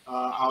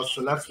our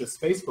Celestis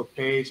Facebook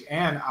page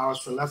and our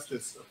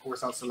Celestis, of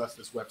course, our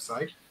Celestis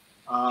website,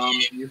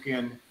 you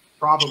can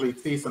probably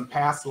see some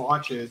past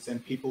launches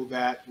and people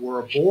that were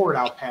aboard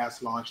our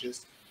past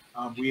launches.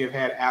 We have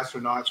had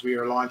astronauts. We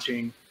are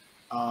launching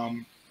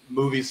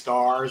movie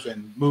stars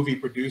and movie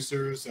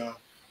producers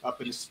up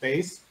into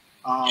space.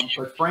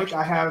 But Frank,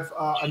 I have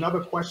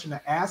another question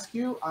to ask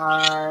you.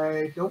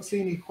 I don't see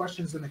any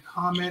questions in the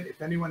comment.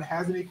 If anyone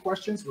has any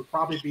questions, we'll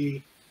probably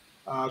be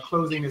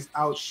closing this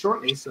out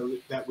shortly so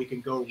that we can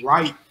go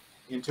right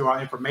into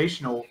our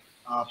informational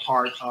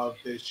part of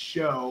this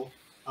show.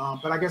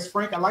 But I guess,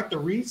 Frank, I'd like to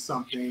read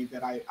something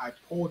that I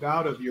pulled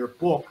out of your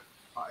book.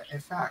 In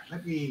fact,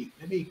 let me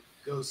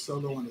go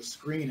solo on the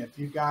screen. If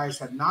you guys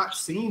have not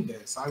seen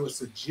this, I would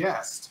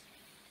suggest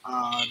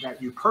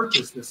that you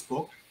purchase this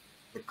book,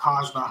 The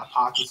Cosma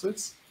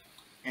Hypothesis.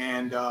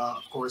 And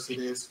of course, it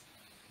is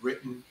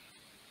written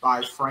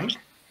by Frank.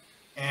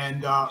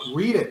 And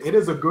read it. It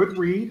is a good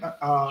read.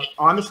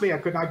 Honestly, I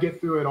could not get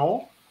through it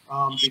all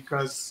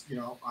because, you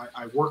know,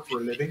 I work for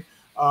a living.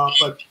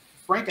 But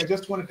Frank, I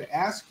just wanted to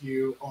ask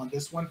you on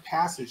this one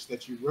passage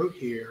that you wrote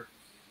here.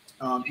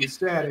 You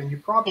said, and you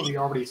probably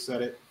already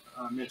said it,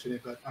 mentioned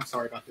it, but I'm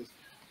sorry about this.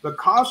 The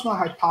Cosma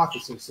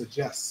Hypothesis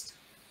suggests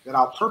that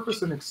our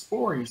purpose in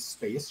exploring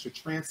space should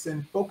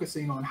transcend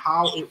focusing on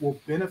how it will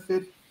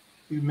benefit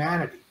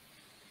humanity.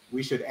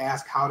 We should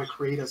ask how to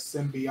create a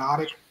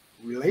symbiotic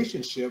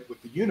relationship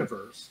with the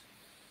universe,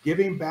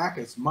 giving back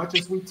as much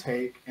as we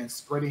take and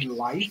spreading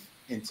life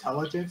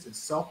intelligence, and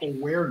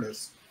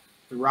self-awareness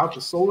throughout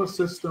the solar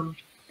system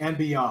and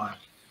beyond.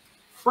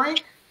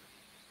 Frank,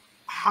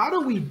 how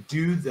do we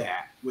do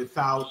that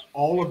without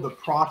all of the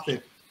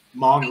profit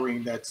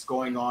mongering that's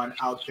going on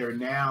out there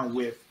now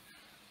with,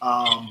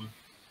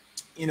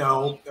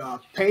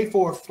 pay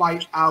for a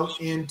flight out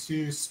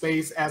into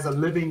space as a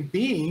living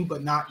being,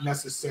 but not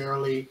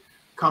necessarily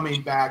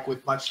coming back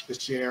with much to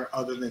share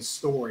other than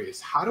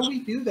stories? How do we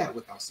do that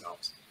with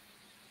ourselves?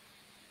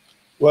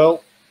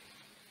 Well,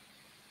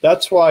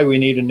 that's why we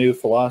need a new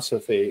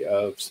philosophy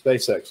of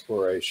space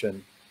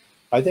exploration.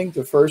 I think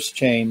the first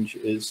change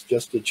is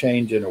just a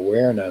change in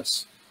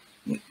awareness,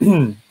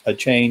 a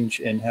change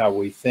in how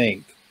we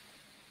think.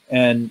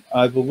 And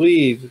I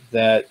believe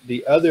that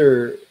the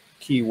other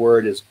key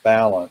word is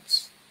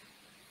balance.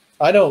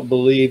 I don't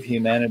believe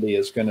humanity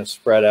is going to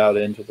spread out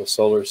into the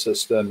solar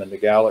system and the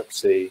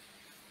galaxy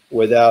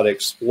without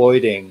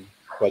exploiting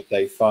what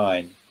they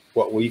find,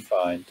 what we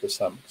find to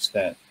some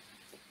extent.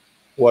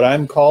 What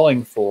I'm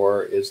calling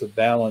for is a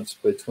balance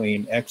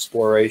between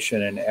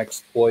exploration and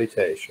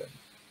exploitation.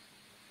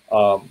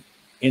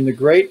 In the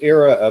great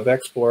era of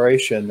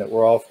exploration that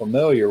we're all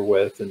familiar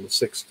with in the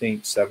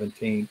 16th,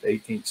 17th,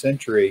 18th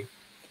century,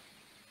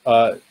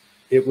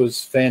 it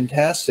was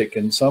fantastic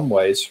in some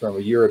ways from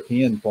a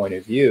European point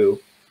of view,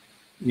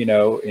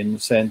 in the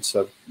sense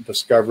of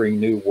discovering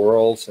new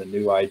worlds and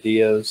new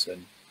ideas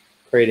and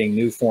creating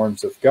new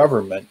forms of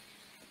government.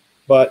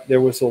 But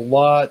there was a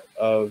lot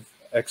of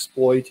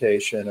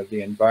exploitation of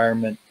the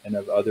environment and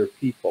of other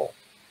people.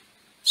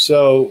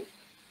 So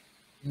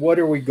what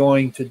are we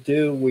going to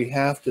do? We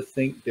have to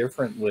think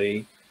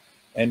differently,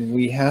 and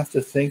we have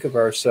to think of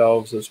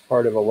ourselves as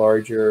part of a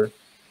larger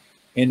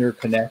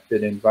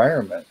interconnected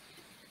environment.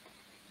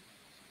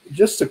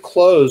 Just to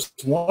close,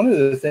 one of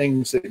the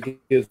things that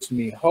gives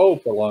me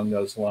hope along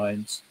those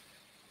lines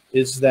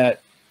is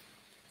that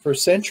for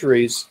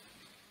centuries,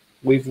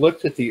 we've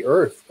looked at the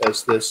Earth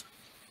as this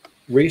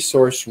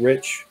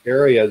resource-rich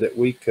area that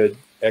we could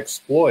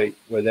exploit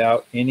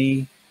without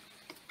any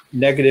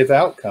negative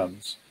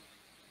outcomes.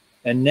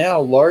 And now,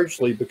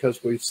 largely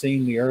because we've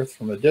seen the Earth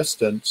from a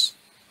distance,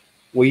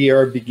 we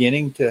are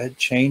beginning to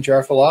change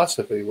our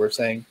philosophy. We're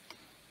saying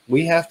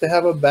we have to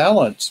have a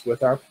balance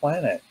with our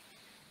planet.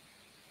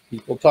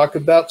 People talk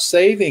about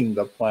saving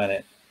the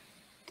planet.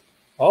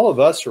 All of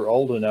us are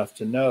old enough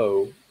to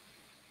know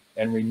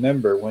and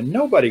remember when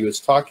nobody was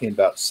talking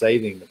about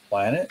saving the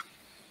planet.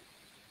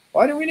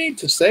 Why do we need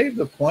to save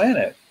the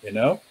planet?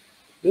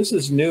 This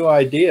is new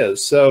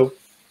ideas. So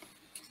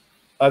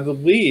I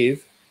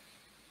believe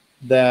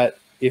that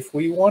if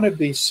we want to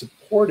be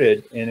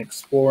supported in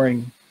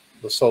exploring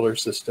the solar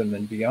system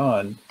and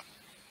beyond,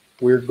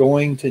 we're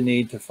going to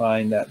need to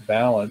find that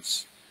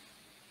balance.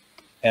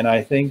 And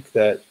I think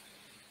that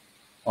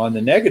on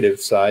the negative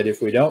side,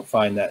 if we don't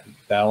find that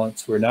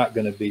balance, we're not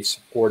going to be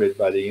supported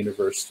by the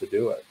universe to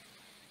do it.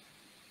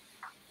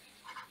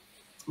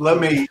 Let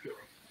me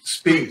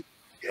speak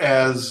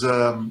as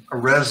a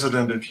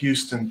resident of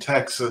Houston,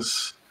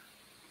 Texas,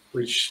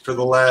 which for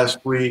the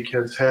last week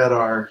has had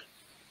our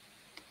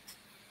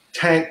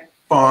tank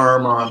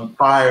farm on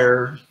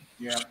fire,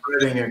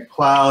 spreading a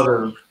cloud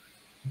of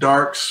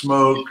dark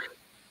smoke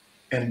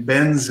and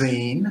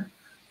benzene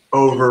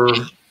over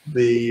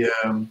the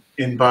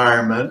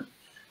environment,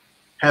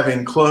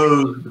 having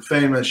closed the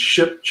famous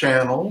ship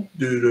channel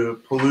due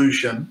to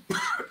pollution.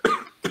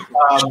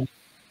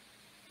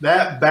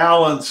 That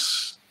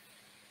balance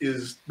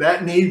is,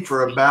 that need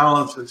for a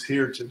balance is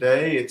here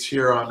today. It's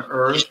here on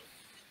Earth.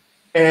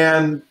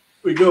 And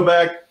we go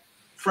back,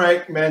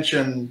 Frank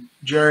mentioned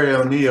Jerry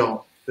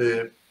O'Neill,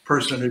 the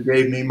person who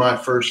gave me my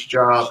first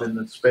job in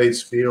the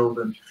space field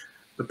and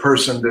the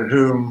person to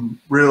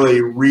whom really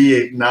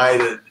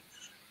reignited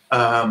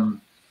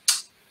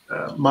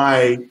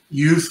my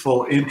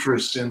youthful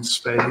interest in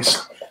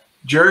space.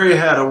 Jerry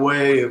had a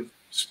way of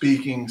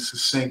speaking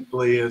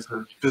succinctly, as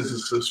a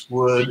physicist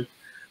would,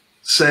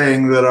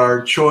 saying that our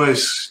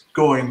choice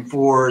going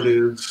forward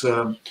is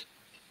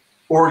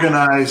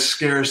organize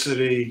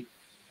scarcity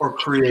or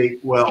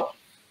create wealth.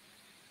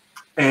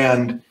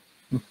 And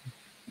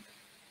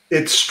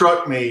it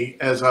struck me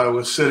as I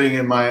was sitting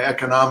in my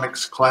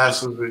economics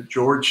classes at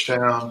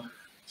Georgetown,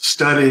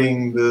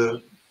 studying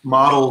the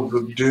models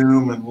of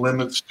doom and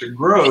limits to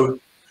growth,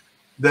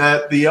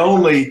 that the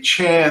only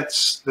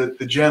chance that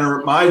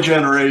my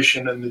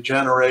generation and the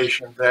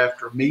generations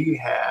after me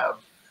have,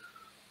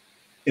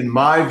 in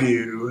my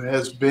view,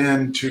 has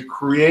been to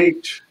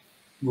create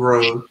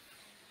growth.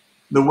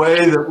 The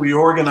way that we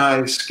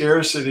organize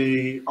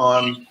scarcity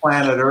on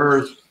planet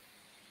Earth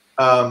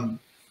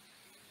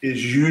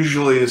is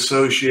usually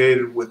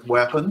associated with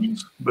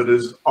weapons, but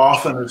is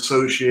often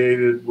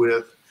associated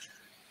with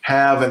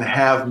have and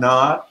have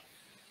not.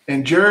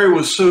 And Jerry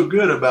was so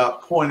good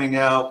about pointing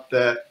out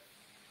that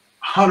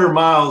 100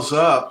 miles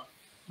up,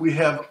 we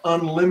have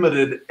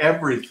unlimited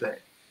everything: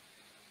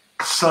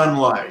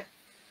 sunlight,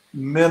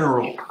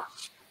 minerals,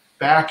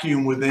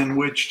 vacuum within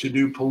which to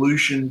do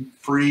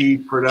pollution-free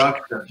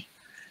production.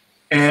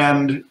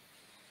 And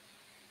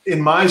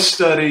in my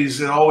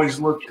studies, it always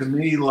looked to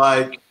me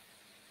like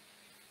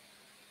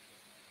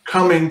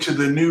coming to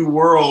the New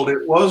World,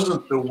 it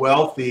wasn't the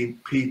wealthy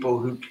people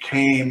who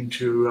came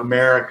to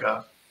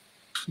America,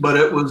 but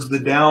it was the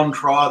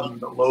downtrodden,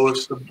 the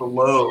lowest of the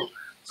low,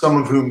 some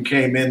of whom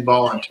came in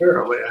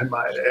voluntarily, I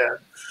might add.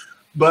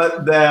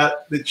 But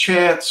that the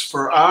chance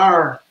for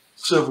our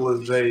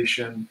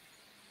civilization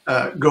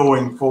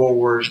going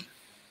forward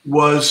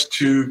was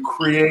to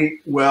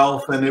create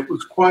wealth, and it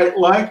was quite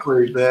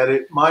likely that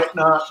it might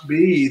not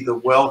be the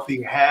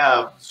wealthy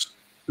haves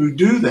who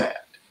do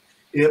that.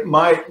 It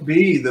might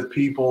be the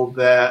people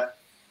that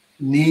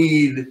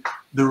need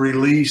the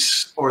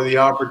release or the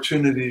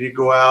opportunity to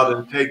go out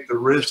and take the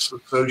risks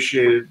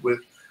associated with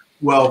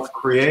wealth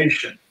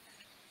creation.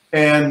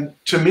 And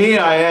to me,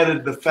 I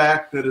added the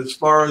fact that as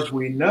far as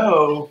we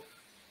know,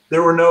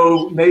 there were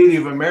no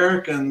Native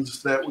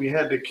Americans that we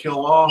had to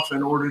kill off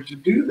in order to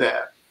do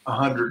that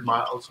 100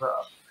 miles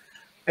up.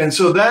 And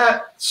so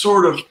that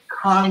sort of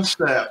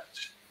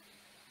concept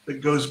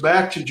that goes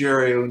back to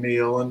Jerry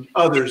O'Neill and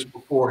others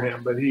before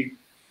him, but he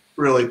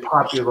really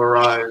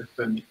popularized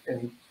and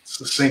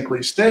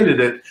succinctly stated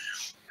it,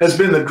 has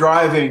been the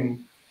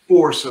driving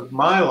force of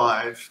my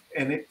life,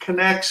 and it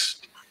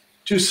connects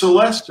to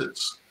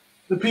Celestis.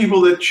 The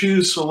people that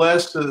choose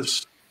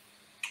Celestis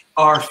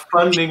are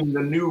funding the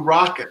new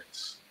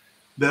rockets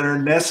that are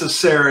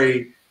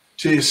necessary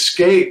to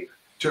escape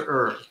to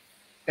Earth.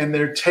 And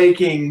they're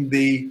taking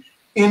the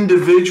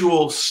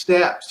individual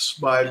steps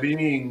by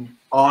being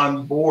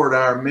on board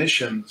our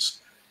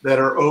missions that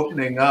are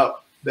opening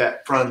up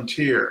that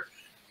frontier.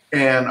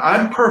 And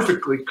I'm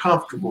perfectly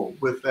comfortable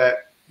with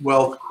that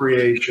wealth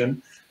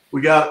creation.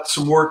 We got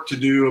some work to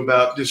do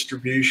about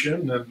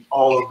distribution and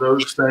all of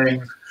those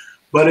things,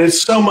 but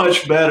it's so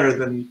much better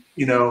than,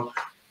 you know,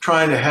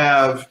 trying to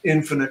have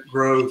infinite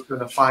growth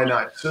in a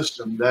finite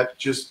system. That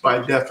just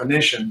by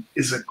definition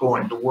isn't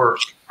going to work.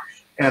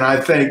 And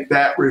I think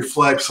that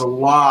reflects a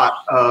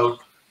lot of,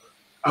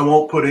 I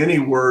won't put any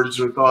words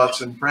or thoughts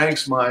in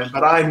Frank's mind,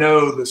 but I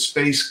know the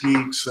space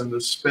geeks and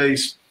the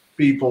space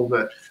people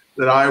that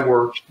I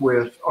work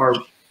with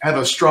have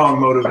a strong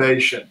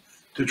motivation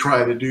to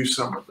try to do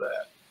some of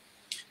that.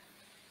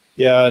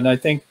 Yeah, and I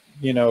think,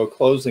 you know, a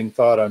closing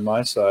thought on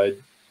my side,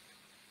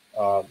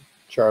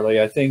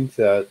 Charlie, I think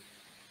that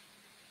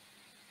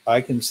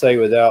I can say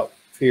without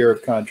fear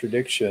of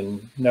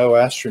contradiction, no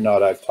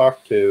astronaut I've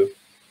talked to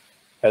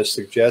has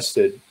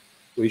suggested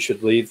we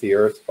should leave the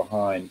Earth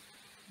behind.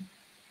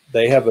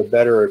 They have a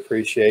better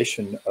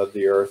appreciation of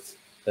the Earth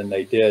than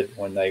they did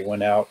when they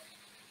went out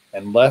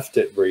and left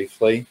it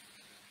briefly.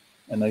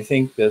 And I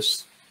think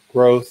this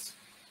growth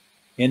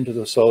into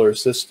the solar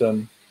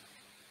system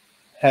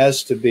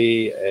has to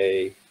be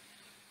a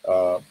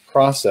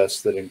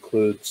process that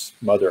includes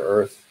Mother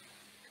Earth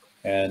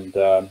and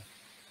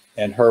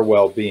her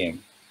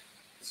well-being.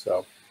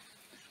 So,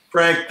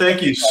 Frank,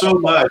 thank you so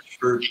much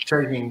for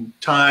taking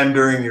time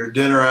during your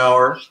dinner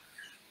hour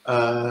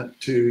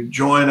to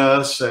join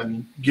us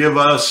and give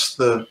us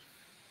the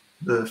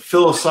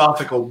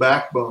philosophical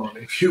backbone,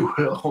 if you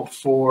will,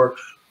 for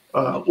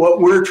what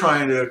we're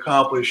trying to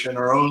accomplish in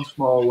our own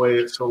small way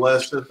at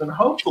Celestis, and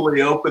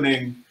hopefully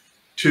opening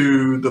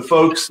to the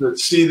folks that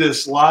see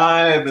this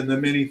live and the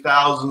many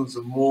thousands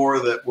of more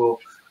that will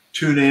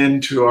tune in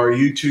to our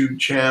YouTube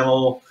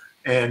channel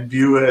and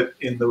view it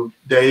in the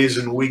days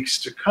and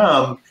weeks to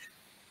come,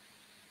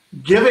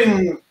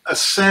 giving a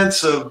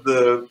sense of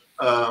the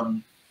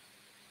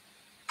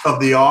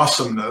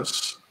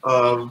awesomeness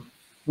of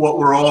what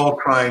we're all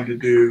trying to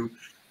do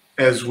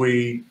as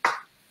we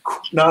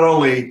not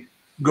only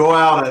go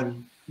out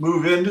and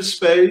move into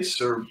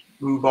space or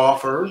move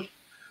off Earth,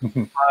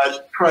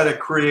 but try to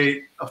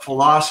create a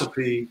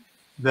philosophy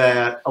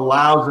that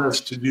allows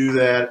us to do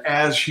that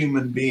as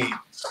human beings.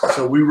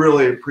 So we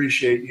really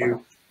appreciate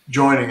you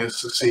joining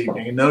us this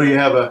evening. I know you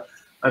have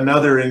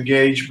another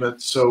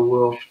engagement,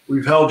 so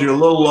we've held you a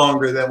little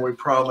longer than we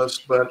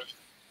promised, but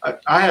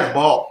I had a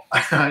ball.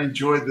 I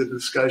enjoyed the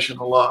discussion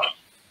a lot.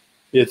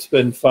 It's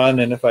been fun,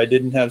 and if I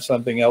didn't have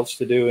something else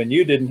to do and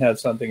you didn't have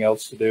something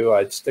else to do,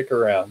 I'd stick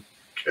around.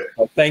 Okay.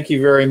 Well, thank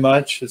you very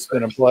much. It's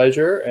been a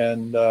pleasure,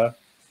 and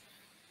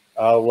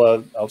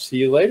I'll see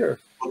you later.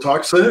 We'll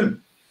talk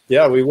soon.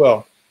 Yeah, we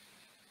will.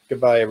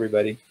 Goodbye,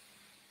 everybody.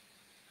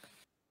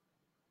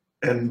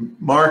 And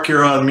Mark,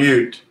 you're on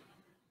mute.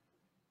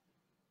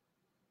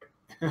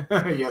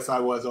 Yes, I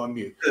was on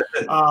mute.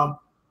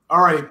 All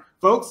right,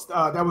 folks,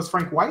 that was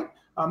Frank White.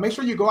 Make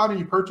sure you go out and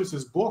you purchase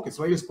his book. His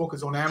latest book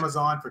is on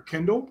Amazon for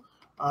Kindle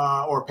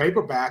or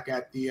paperback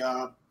at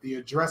the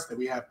address that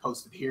we have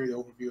posted here, the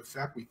Overview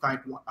Effect. We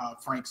thank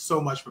Frank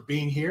so much for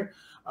being here.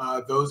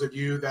 Those of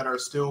you that are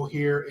still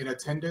here in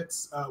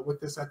attendance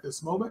with us at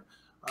this moment,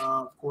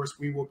 of course,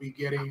 we will be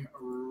getting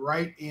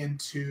right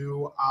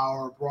into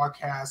our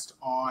broadcast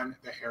on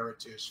the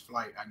Heritage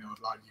Flight. I know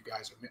a lot of you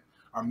guys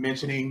are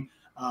mentioning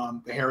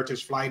the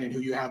Heritage Flight and who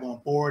you have on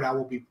board. I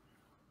will be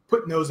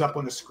putting those up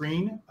on the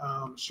screen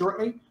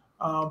shortly.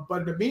 But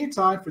in the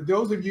meantime, for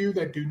those of you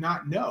that do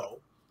not know,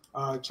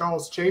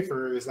 Charles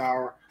Chafer is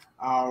our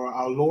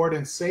our Lord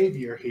and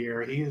Savior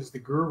here. He is the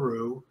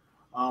guru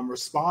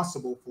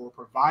responsible for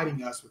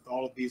providing us with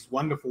all of these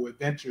wonderful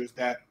adventures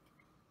that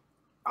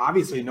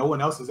obviously no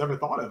one else has ever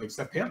thought of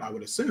except him, I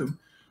would assume.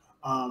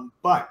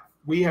 But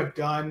we have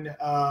done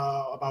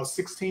about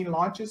 16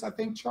 launches, I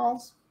think,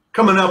 Charles.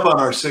 Coming up on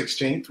our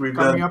 16th. We've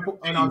Coming done up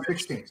on our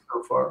 16th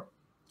so far.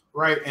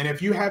 Right. And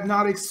if you have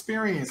not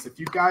experienced, if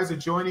you guys are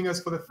joining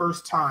us for the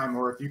first time,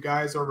 or if you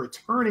guys are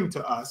returning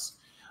to us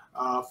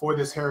for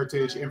this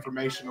heritage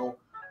informational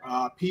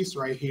piece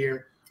right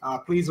here,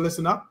 please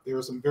listen up. There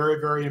is some very,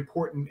 very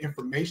important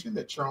information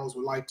that Charles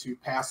would like to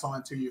pass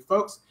on to you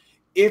folks.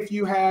 If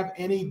you have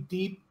any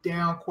deep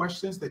down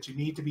questions that you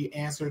need to be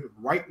answered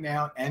right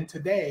now and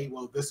today,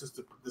 well, this is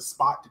the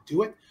spot to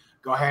do it.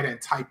 Go ahead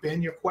and type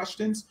in your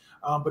questions.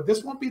 But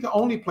this won't be the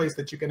only place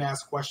that you can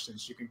ask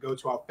questions. You can go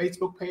to our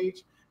Facebook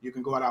page, you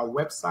can go to our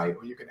website,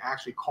 or you can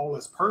actually call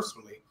us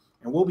personally,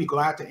 and we'll be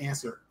glad to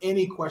answer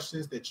any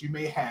questions that you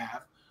may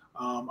have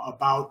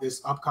about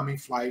this upcoming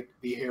flight,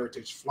 the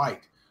Heritage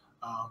Flight.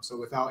 So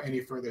without any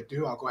further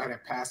ado, I'll go ahead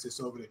and pass this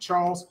over to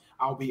Charles.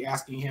 I'll be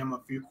asking him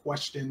a few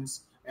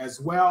questions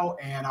as well,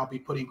 and I'll be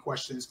putting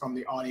questions from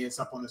the audience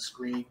up on the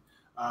screen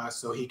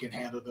so he can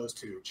handle those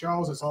too.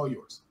 Charles, it's all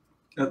yours.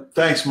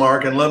 Thanks,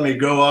 Mark. And let me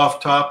go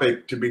off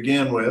topic to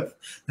begin with.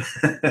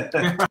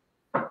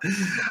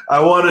 I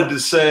wanted to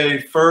say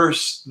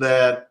first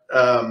that,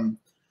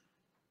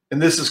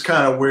 and this is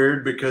kind of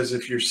weird because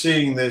if you're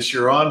seeing this,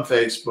 you're on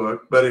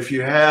Facebook, but if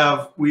you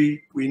have,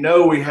 we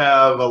know we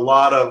have a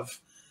lot of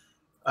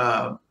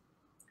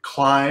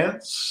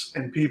clients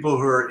and people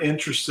who are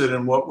interested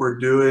in what we're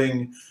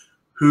doing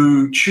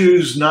who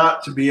choose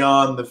not to be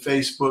on the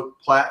Facebook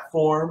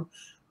platform,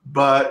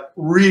 but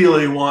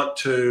really want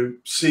to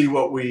see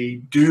what we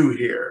do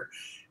here.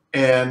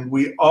 And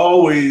we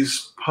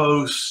always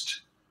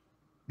post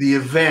the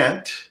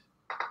event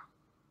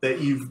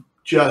that you've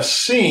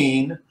just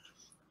seen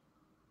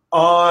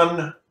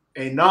on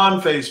a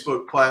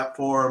non-Facebook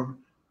platform.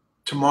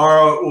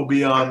 Tomorrow it will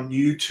be on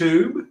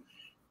YouTube,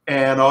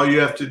 and all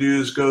you have to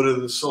do is go to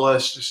the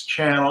Celestis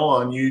channel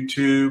on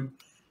YouTube,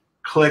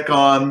 click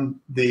on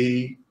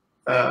the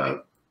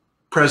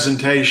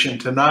presentation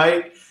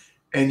tonight,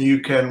 and you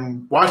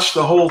can watch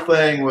the whole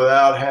thing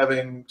without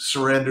having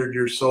surrendered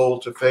your soul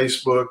to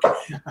Facebook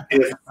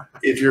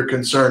if you're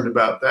concerned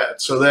about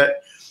that.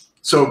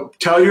 So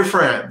tell your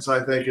friends,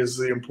 I think, is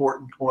the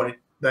important point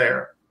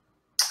there.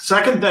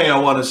 Second thing I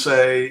want to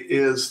say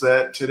is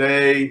that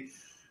today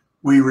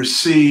we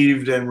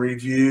received and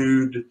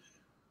reviewed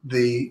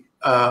the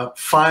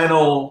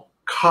final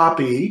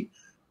copy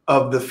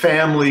of the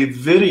family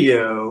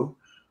video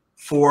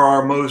for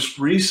our most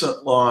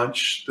recent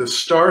launch, the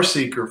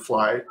Starseeker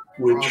flight,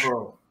 which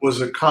was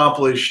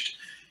accomplished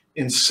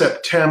in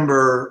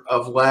September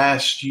of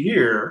last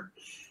year.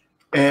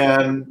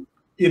 And,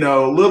 you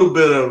know, a little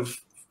bit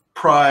of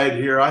pride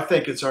here. I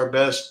think it's our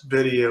best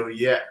video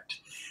yet.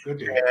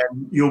 Good.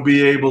 And you'll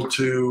be able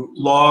to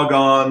log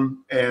on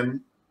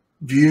and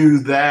view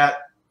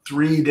that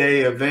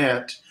 3-day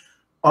event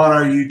on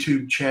our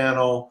YouTube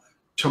channel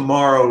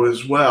tomorrow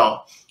as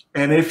well.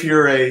 And if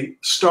you're a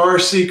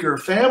Starseeker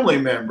family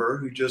member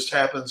who just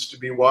happens to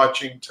be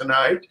watching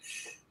tonight,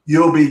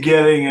 you'll be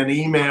getting an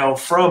email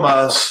from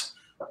us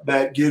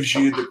that gives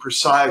you the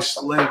precise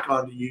link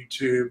onto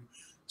YouTube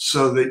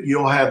so that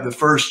you'll have the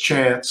first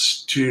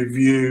chance to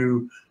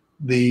view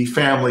the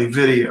family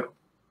video,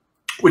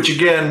 which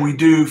again, we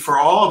do for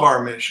all of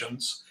our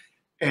missions.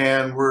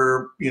 And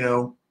we're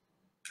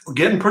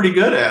getting pretty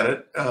good at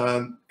it.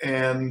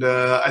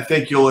 I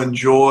think you'll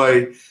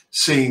enjoy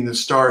seeing the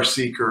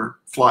Starseeker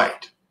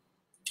flight.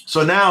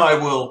 So now I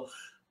will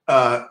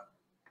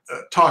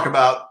talk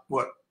about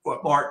what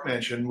Mark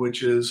mentioned,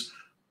 which is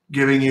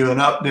giving you an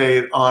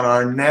update on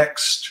our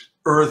next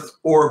Earth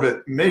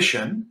orbit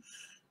mission,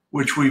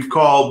 which we've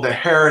called the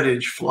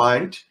Heritage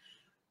Flight.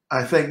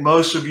 I think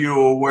most of you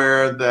are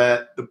aware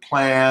that the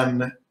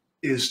plan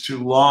is to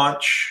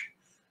launch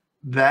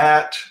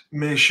that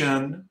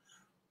mission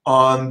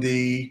on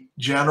the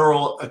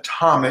General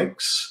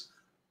Atomics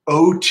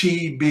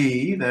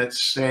OTB, that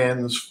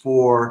stands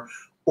for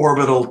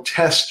Orbital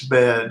Test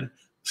Bed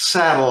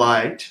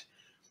Satellite,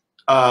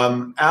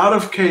 out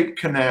of Cape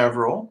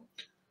Canaveral.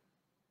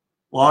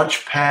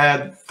 Launch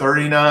Pad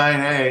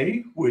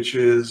 39A, which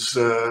is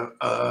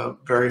a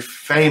very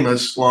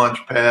famous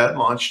launch pad,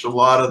 launched a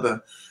lot of the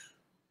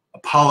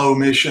Apollo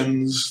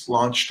missions,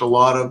 launched a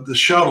lot of the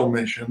shuttle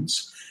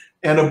missions,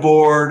 and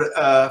aboard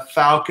a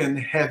Falcon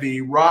Heavy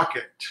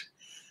rocket.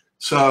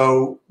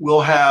 So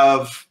we'll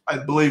have, I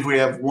believe we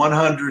have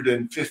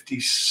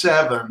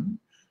 157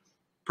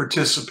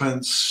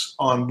 participants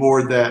on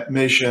board that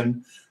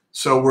mission.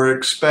 So we're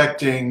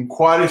expecting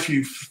quite a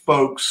few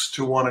folks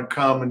to want to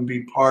come and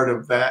be part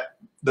of that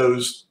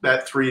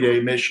 3-day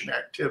mission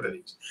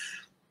activities.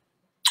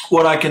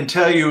 What I can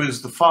tell you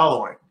is the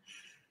following,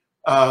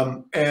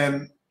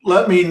 and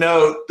let me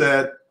note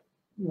that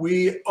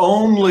we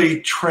only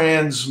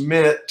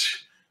transmit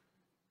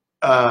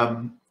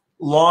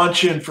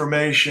launch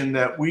information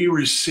that we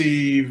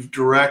receive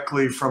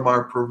directly from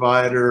our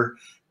provider,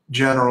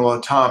 General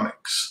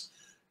Atomics.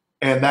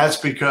 And that's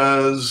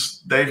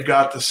because they've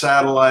got the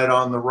satellite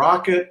on the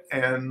rocket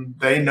and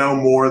they know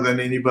more than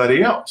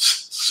anybody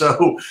else.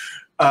 So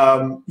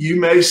you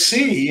may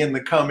see in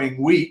the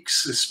coming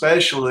weeks,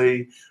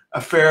 especially,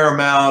 a fair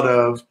amount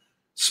of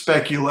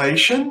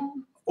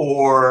speculation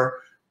or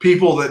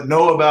people that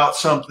know about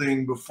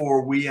something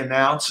before we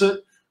announce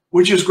it,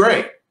 which is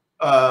great.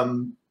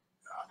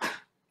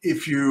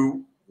 If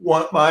you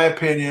want my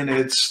opinion,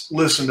 it's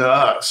listen to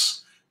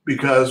us,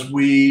 because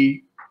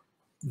we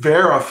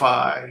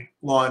verify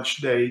launch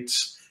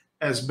dates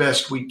as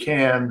best we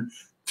can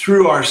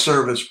through our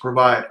service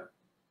provider.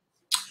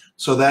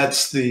 So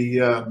that's the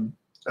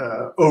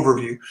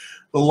overview.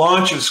 The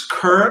launch is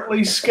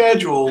currently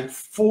scheduled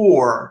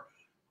for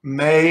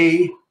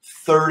May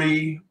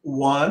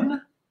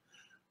 31.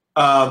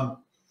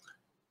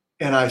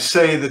 And I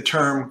say the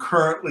term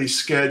currently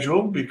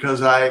scheduled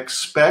because I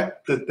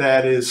expect that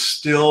that is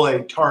still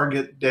a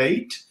target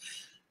date,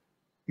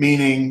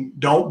 meaning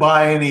don't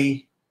buy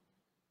any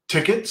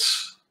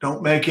tickets,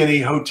 don't make any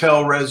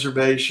hotel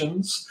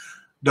reservations,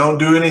 don't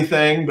do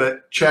anything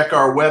but check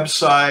our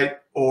website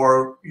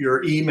or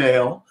your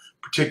email,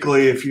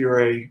 particularly if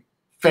you're a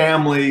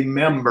family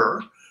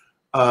member.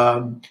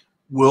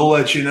 We'll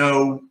let you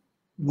know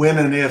when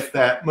and if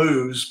that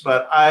moves,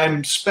 but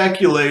I'm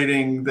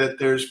speculating that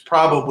there's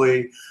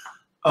probably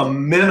a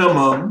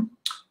minimum.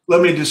 Let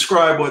me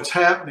describe what's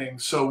happening.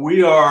 So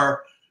we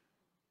are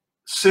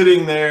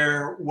sitting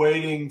there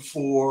waiting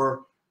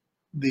for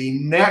the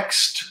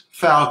next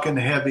Falcon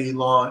Heavy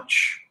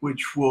launch,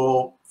 which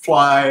will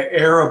fly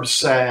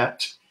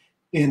Arabsat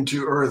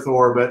into Earth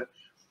orbit.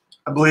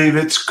 I believe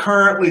it's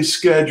currently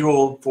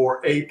scheduled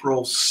for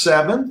April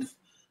 7th.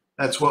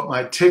 That's what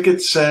my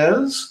ticket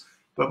says.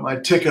 But my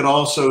ticket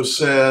also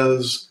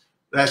says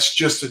that's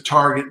just a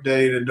target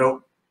date and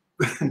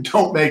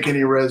don't make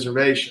any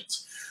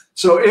reservations.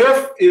 So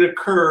if it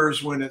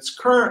occurs when it's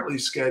currently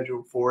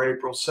scheduled for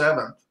April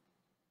 7th,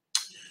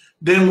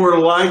 then we're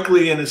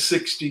likely in a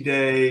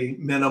 60-day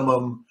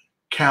minimum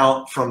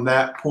count from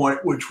that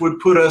point, which would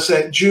put us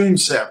at June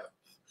 7th.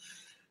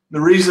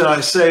 The reason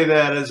I say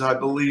that is I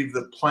believe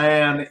the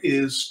plan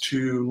is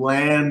to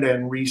land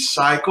and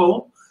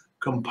recycle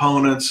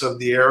components of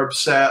the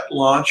Arabsat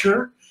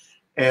launcher,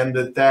 and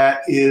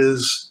that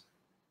is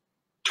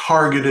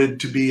targeted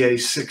to be a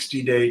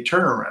 60-day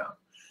turnaround.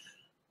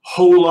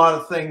 Whole lot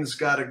of things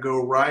got to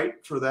go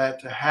right for that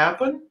to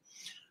happen,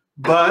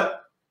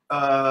 but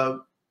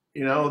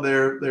you know,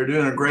 they're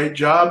doing a great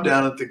job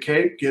down at the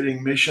Cape,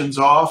 getting missions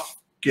off,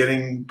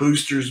 getting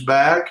boosters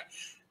back,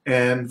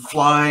 and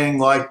flying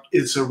like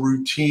it's a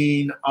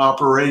routine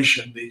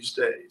operation these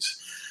days.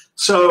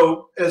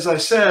 So, as I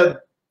said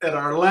at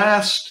our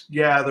last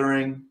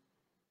gathering,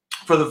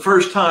 for the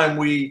first time,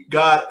 we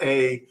got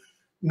a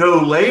no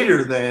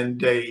later than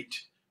date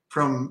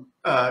from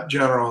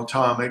General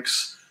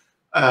Atomics,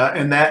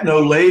 and that no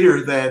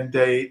later than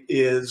date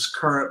is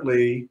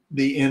currently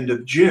the end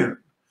of June.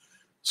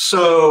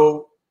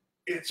 So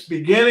it's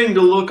beginning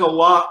to look a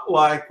lot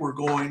like we're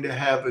going to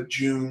have a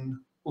June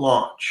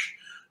launch.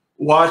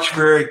 Watch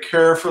very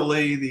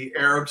carefully the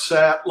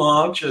Arabsat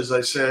launch, as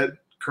I said,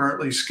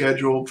 currently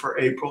scheduled for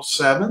April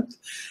 7th.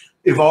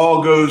 If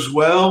all goes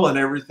well and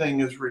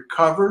everything is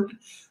recovered,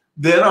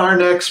 then our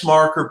next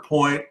marker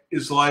point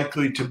is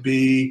likely to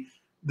be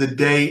the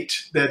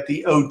date that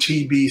the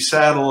OTB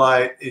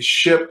satellite is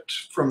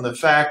shipped from the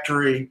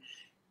factory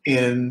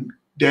in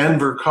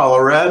Denver,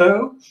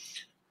 Colorado,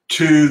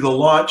 to the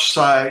launch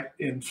site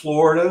in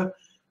Florida.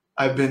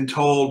 I've been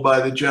told by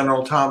the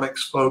General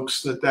Atomics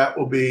folks that that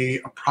will be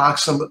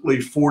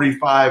approximately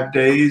 45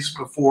 days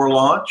before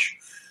launch.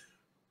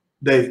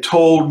 They've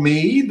told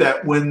me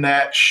that when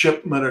that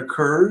shipment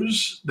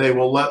occurs, they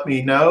will let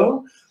me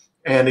know.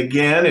 And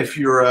again, if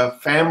you're a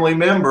family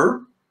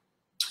member,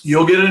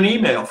 you'll get an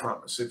email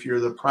from us if you're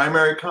the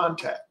primary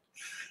contact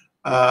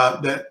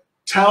that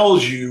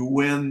tells you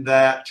when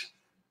that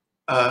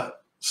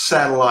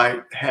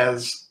satellite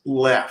has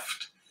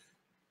left.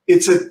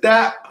 It's at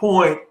that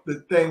point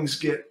that things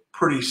get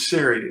pretty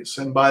serious.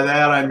 And by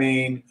that, I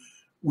mean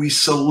we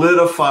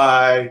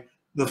solidify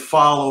the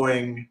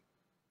following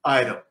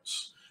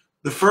items.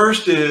 The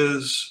first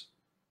is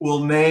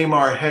we'll name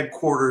our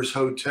headquarters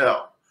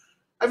hotel.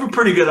 I have a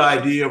pretty good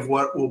idea of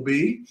what will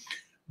be,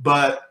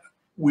 but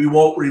we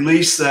won't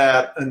release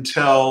that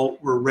until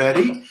we're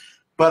ready.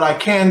 But I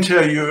can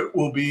tell you it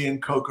will be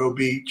in Cocoa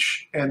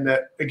Beach, and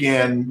that,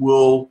 again,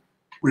 we'll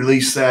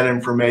release that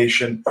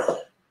information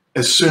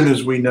as soon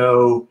as we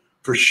know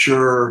for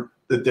sure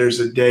that there's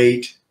a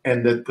date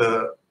and that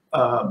the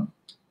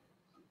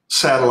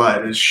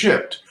satellite is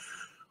shipped.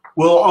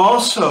 We'll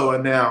also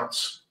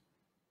announce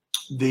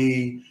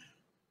the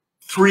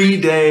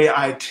 3-day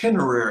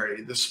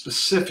itinerary, the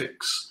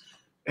specifics,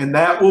 and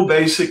that will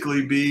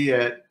basically be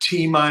at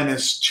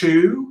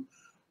T-2.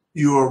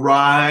 You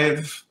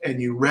arrive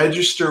and you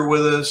register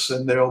with us,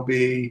 and there'll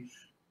be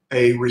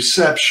a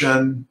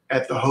reception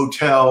at the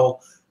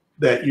hotel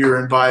that you're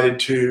invited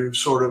to,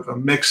 sort of a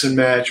mix and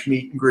match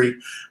meet and greet.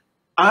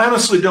 I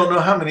honestly don't know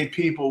how many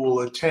people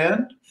will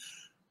attend.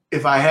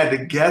 If I had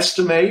to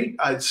guesstimate,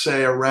 I'd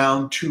say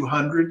around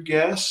 200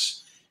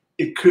 guests.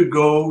 It could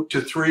go to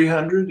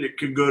 300. It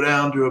could go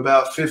down to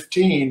about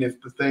 15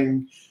 if the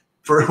thing,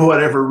 for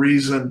whatever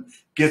reason,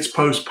 gets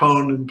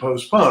postponed and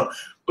postponed.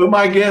 But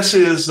my guess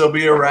is there'll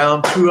be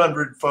around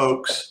 200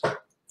 folks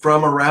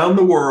from around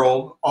the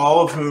world,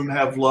 all of whom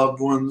have loved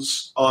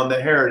ones on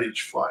the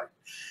Heritage flight.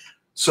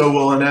 So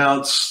we'll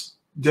announce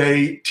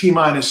day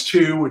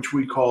T-2, which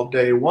we call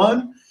day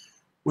 1,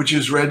 which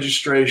is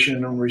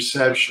registration and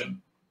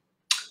reception.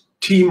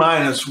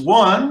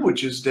 T-1,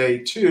 which is day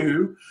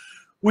 2,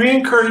 we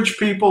encourage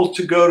people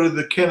to go to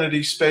the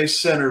Kennedy Space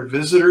Center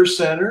Visitor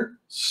Center,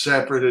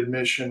 separate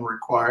admission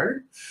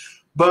required.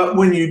 But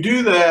when you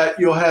do that,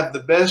 you'll have the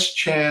best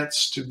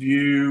chance to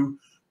view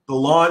the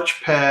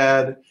launch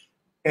pad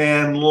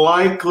and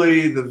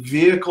likely the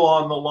vehicle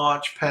on the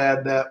launch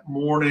pad that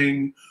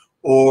morning,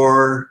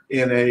 or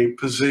in a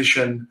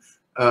position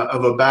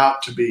of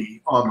about to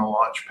be on the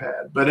launch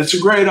pad. But it's a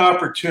great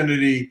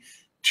opportunity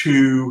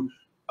to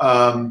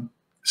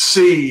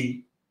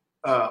see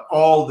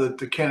all that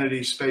the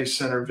Kennedy Space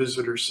Center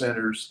Visitor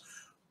Centers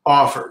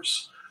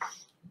offers.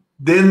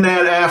 Then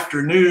that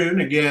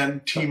afternoon,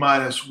 again,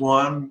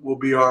 T-1 will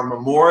be our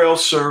memorial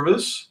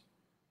service.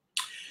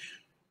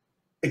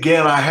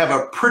 Again, I have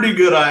a pretty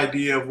good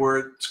idea of where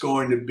it's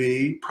going to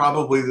be,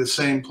 probably the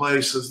same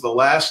place as the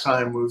last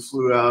time we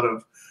flew out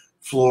of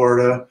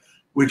Florida,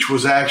 which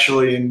was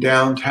actually in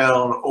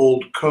downtown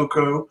Old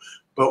Cocoa,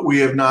 but we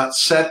have not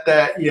set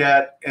that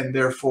yet, and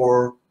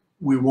therefore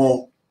we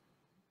won't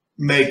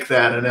make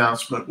that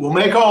announcement. We'll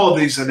make all of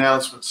these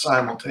announcements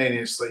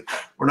simultaneously.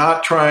 We're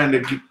not trying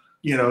to,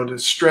 to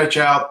stretch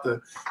out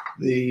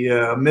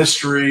the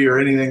mystery or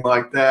anything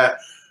like that.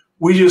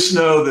 We just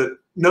know that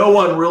no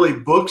one really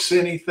books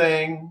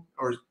anything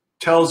or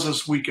tells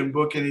us we can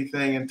book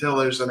anything until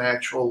there's an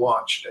actual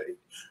launch date,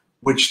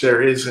 which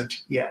there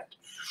isn't yet.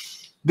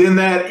 Then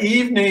that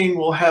evening,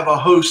 we'll have a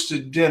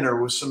hosted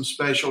dinner with some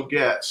special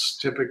guests,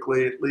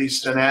 typically at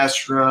least an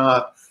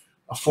astronaut,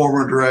 a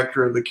former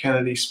director of the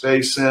Kennedy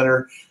Space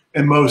Center,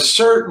 and most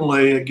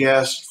certainly a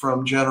guest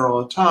from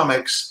General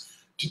Atomics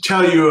to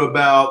tell you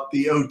about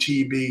the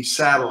OTB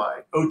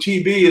satellite.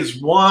 OTB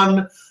is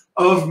one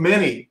of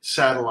many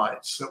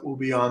satellites that will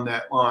be on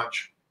that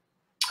launch.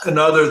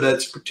 Another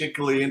that's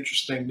particularly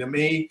interesting to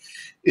me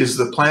is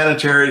the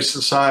Planetary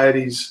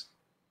Society's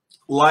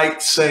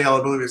Light Sail,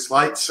 I believe it's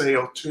Light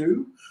Sail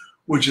 2,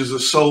 which is a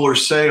solar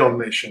sail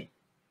mission,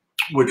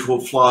 which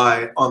will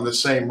fly on the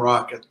same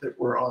rocket that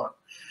we're on.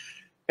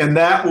 And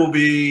that will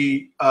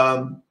be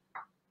the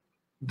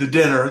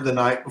dinner the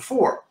night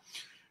before.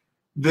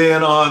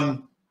 Then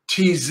on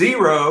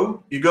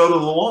T0, you go to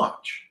the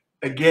launch.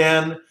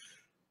 Again,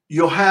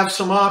 you'll have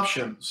some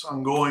options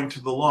on going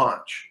to the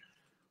launch.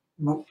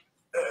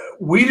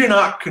 We do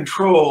not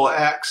control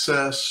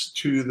access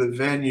to the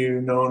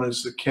venue known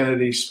as the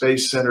Kennedy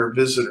Space Center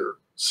Visitor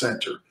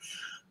Center.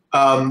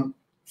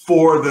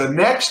 For the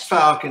next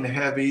Falcon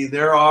Heavy,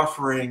 they're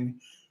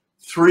offering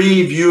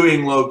 3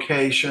 viewing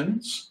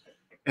locations,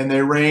 and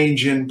they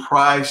range in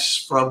price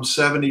from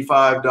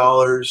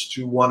 $75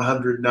 to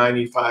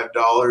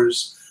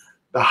 $195,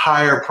 the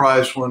higher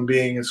price one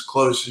being as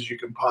close as you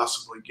can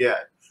possibly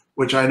get,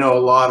 which I know a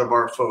lot of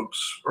our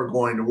folks are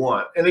going to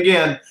want. And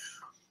again,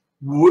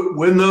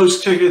 when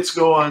those tickets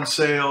go on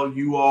sale,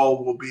 you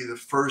all will be the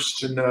first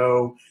to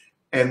know,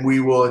 and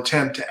we will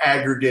attempt to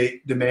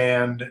aggregate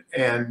demand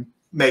and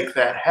make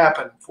that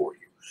happen for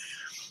you.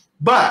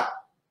 But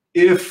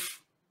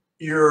if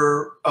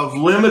you're of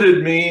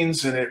limited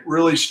means and it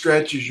really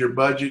stretches your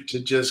budget to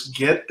just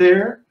get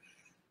there,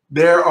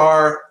 there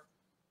are,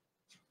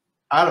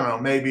 I don't know,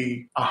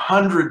 maybe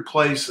 100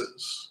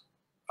 places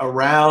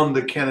around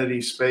the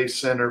Kennedy Space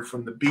Center,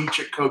 from the beach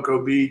at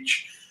Cocoa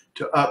Beach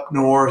to up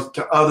north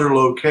to other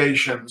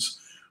locations,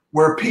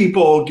 where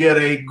people get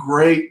a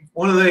great,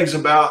 one of the things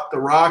about the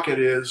rocket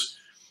is,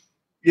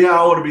 yeah,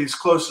 I want to be as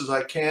close as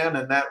I can,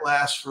 and that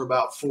lasts for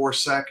about 4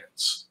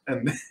 seconds.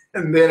 And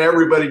then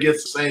everybody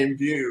gets the same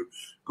view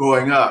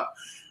going up.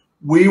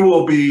 We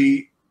will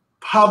be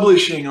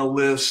publishing a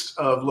list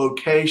of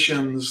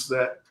locations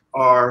that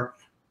are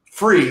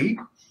free,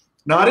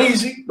 not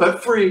easy,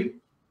 but free.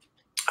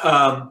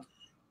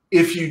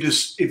 If you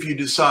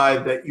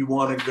decide that you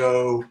want to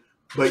go,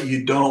 but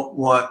you don't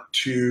want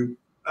to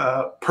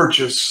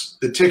purchase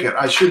the ticket.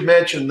 I should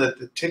mention that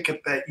the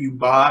ticket that you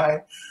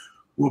buy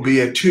will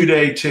be a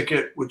 2-day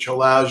ticket, which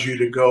allows you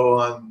to go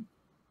on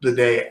the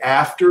day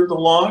after the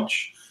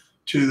launch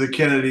to the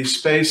Kennedy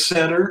Space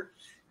Center,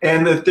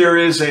 and that there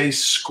is a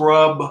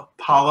scrub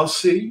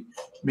policy,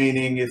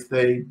 meaning if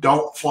they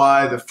don't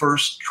fly the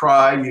first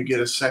try, you get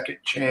a second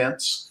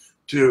chance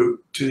to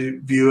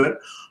view it.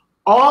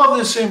 All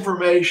this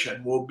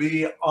information will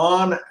be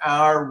on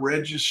our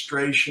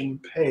registration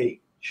page.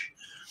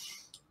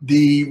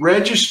 The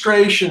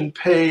registration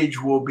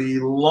page will be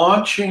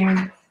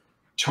launching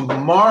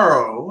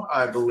tomorrow,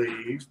 I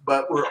believe,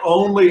 but we're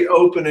only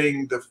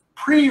opening the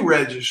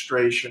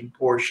pre-registration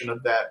portion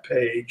of that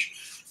page,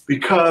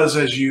 because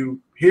as you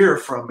hear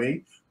from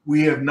me,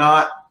 we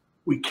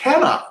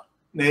cannot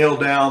nail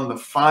down the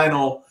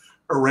final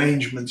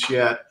arrangements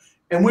yet,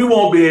 and we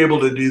won't be able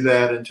to do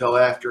that until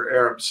after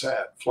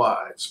Arabsat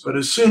flies. But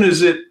as soon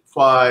as it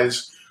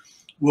flies,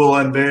 we'll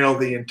unveil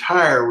the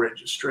entire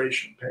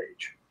registration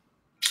page.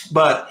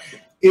 But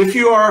if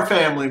you are a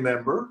family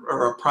member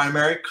or a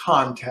primary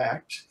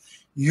contact,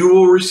 you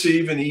will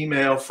receive an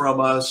email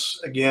from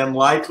us, again,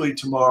 likely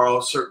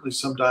tomorrow, certainly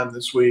sometime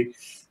this week,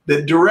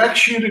 that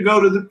directs you to go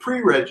to the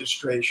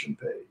pre-registration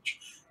page.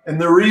 And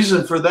the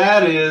reason for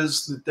that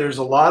is that there's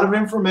a lot of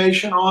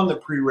information on the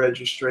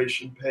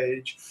pre-registration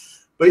page,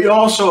 but you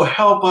also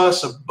help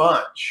us a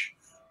bunch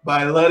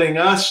by letting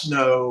us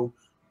know,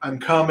 I'm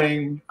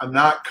coming, I'm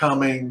not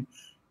coming,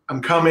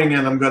 I'm coming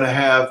and I'm going to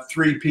have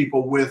 3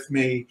 people with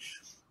me.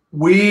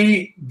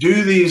 We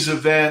do these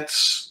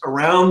events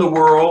around the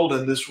world,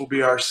 and this will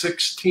be our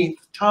 16th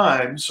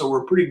time, so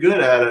we're pretty good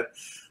at it.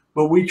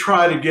 But we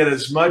try to get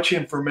as much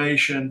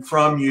information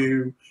from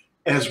you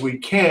as we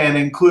can,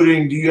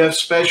 including, do you have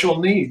special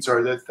needs?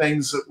 Are there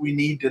things that we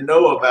need to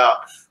know about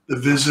the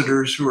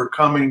visitors who are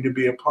coming to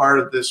be a part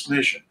of this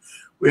mission?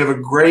 We have a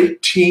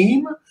great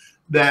team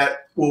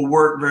that will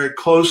work very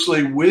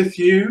closely with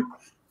you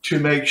to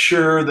make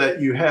sure that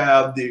you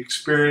have the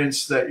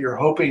experience that you're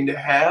hoping to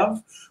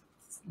have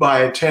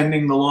by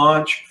attending the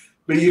launch.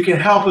 But you can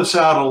help us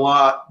out a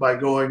lot by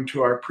going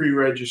to our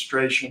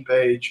pre-registration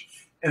page.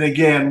 And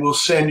again, we'll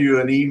send you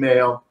an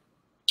email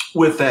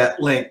with that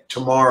link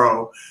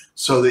tomorrow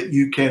so that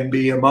you can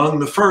be among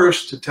the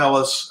first to tell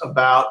us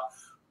about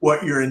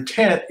what your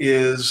intent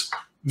is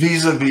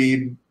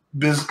vis-a-vis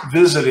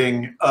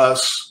visiting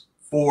us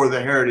for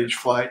the Heritage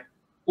Flight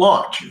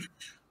launch.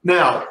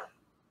 Now,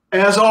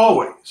 as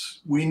always,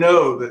 we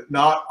know that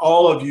not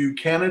all of you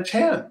can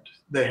attend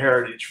the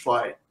Heritage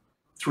Flight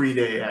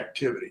 3-day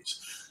activities.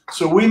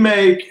 So we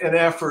make an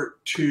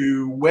effort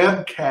to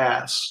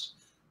webcast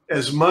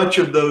as much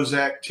of those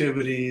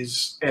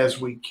activities as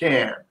we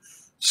can.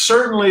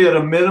 Certainly at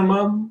a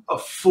minimum, a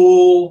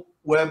full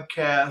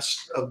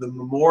webcast of the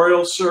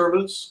memorial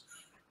service,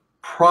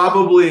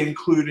 probably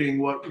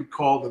including what we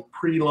call the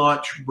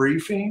pre-launch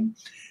briefing.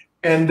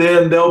 And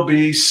then there'll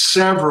be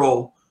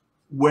several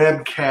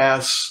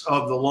webcasts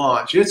of the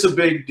launch. It's a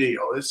big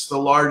deal. It's the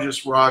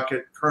largest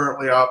rocket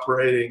currently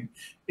operating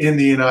in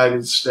the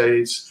United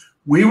States.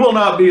 We will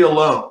not be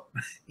alone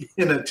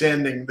in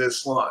attending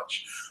this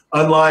launch.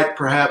 Unlike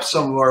perhaps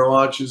some of our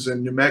launches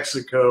in New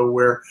Mexico,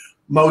 where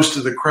most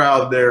of the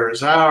crowd there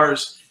is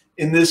ours,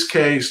 in this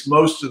case,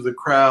 most of the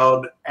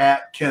crowd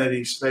at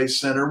Kennedy Space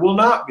Center will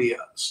not be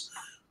us.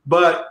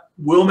 But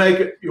we'll make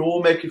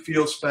it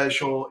feel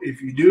special if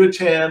you do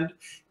attend.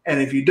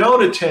 And if you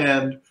don't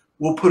attend,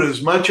 we'll put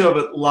as much of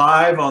it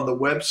live on the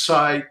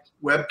website,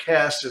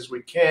 webcast as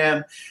we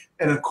can.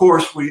 And of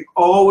course, we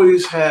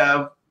always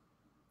have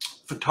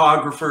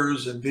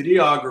photographers and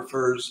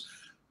videographers.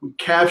 We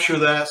capture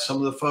that. Some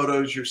of the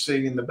photos you're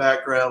seeing in the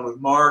background with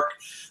Mark.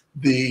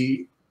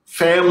 The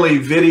family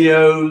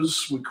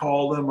videos, we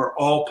call them, are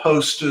all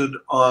posted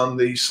on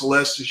the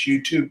Celestis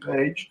YouTube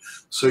page.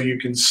 So you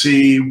can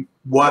see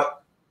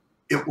what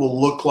it will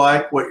look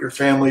like, what your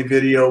family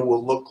video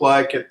will look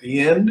like at the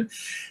end.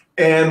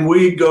 And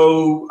we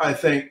go, I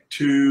think,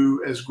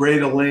 to as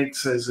great a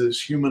lengths as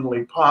is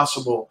humanly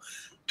possible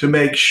to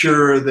make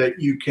sure that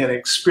you can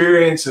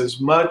experience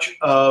as much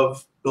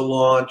of the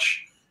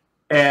launch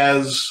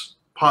as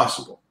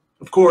possible.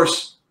 Of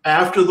course,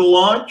 after the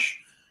launch,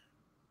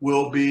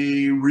 will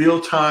be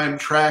real-time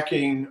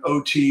tracking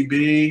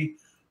OTB,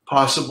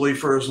 possibly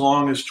for as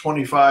long as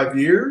 25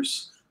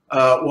 years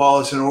while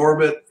it's in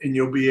orbit, and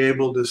you'll be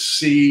able to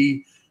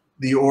see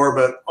the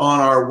orbit on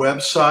our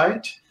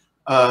website,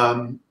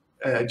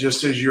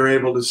 just as you're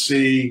able to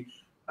see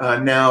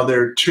now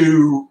there are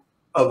 2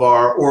 of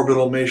our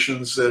orbital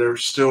missions that are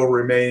still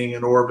remaining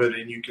in orbit,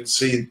 and you can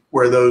see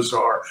where those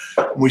are.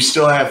 We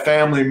still have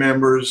family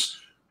members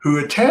who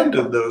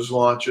attended those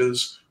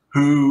launches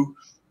who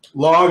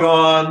log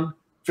on,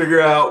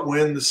 figure out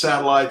when the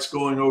satellite's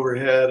going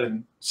overhead,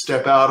 and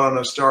step out on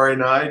a starry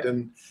night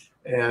and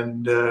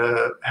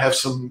have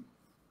some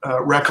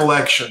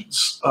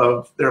recollections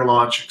of their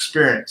launch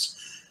experience.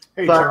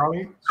 Hey,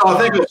 Charlie. So I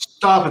think we'll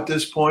stop at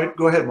this point.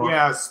 Go ahead, Mark.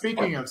 Yeah,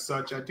 speaking of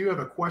such, I do have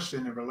a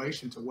question in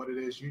relation to what it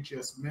is you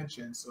just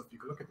mentioned. So if you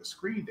could look at the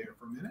screen there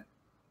for a minute.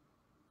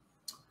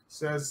 It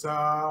says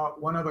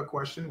one other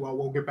question. Well,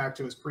 we'll get back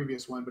to his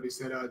previous one, but he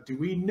said, do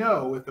we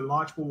know if the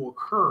launch will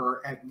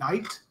occur at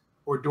night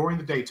or during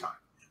the daytime?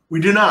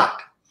 We do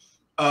not.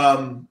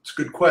 It's a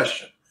good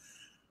question.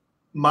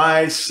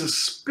 My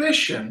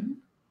suspicion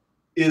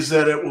is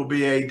that it will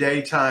be a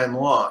daytime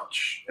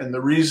launch. And the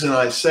reason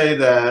I say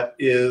that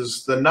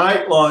is the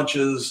night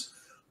launches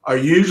are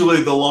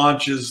usually the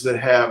launches that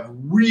have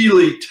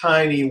really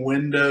tiny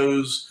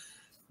windows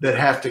that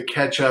have to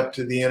catch up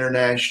to the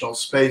International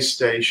Space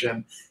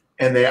Station,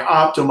 and they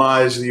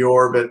optimize the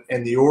orbit,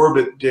 and the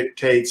orbit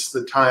dictates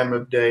the time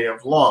of day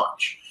of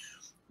launch.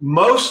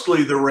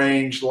 mostly the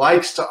range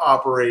likes to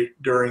operate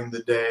during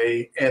the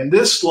day. And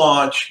this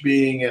launch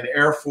being an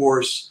Air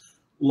Force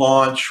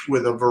launch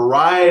with a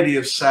variety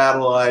of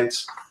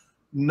satellites,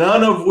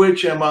 none of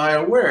which am I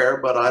aware,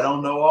 but I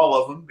don't know all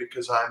of them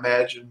because I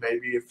imagine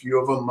maybe a few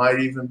of them might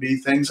even be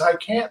things I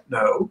can't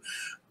know.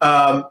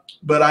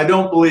 But I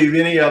don't believe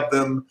any of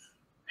them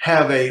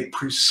have a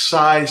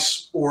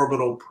precise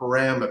orbital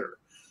parameter.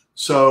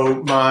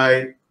 So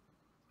my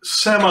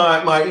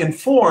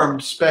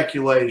informed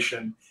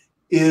speculation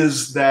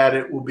is that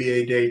it will be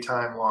a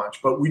daytime launch,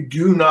 but we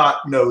do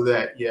not know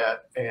that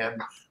yet.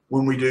 And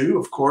when we do,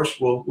 of course,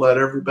 we'll let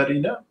everybody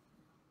know.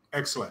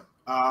 Excellent.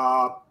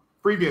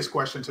 Previous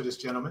question to this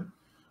gentleman.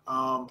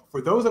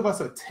 For those of us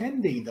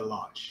attending the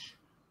launch,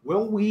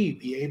 will we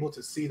be able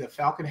to see the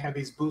Falcon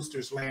Heavy's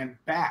boosters land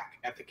back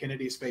at the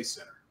Kennedy Space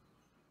Center?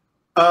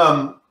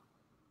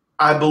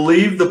 I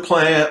believe the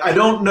plan, I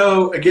don't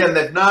know, again,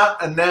 they've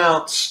not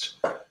announced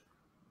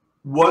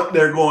what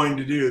they're going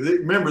to do.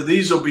 Remember,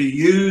 these will be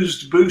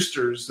used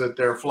boosters that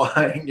they're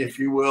flying, if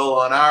you will,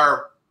 on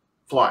our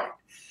flight.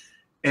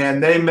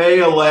 And they may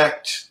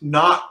elect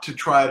not to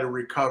try to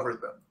recover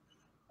them.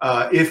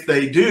 If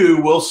they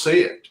do, we'll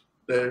see it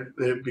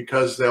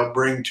because they'll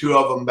bring 2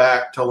 of them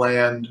back to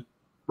land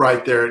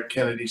right there at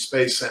Kennedy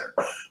Space Center.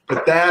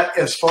 But that,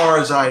 as far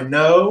as I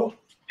know,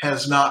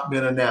 has not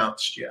been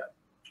announced yet.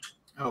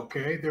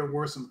 Okay, there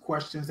were some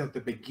questions at the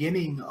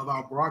beginning of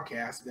our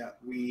broadcast that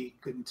we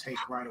couldn't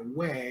take right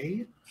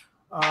away.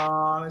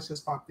 Let's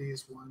just pop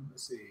these one.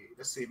 Let's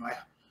see.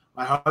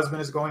 My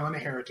husband is going on the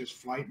Heritage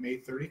flight May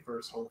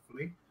 31st,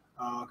 hopefully.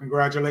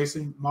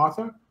 Congratulations,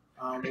 Martha.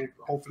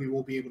 Hopefully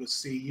we'll be able to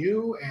see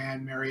you.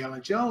 And Mary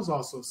Ellen Jones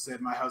also said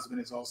my husband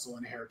is also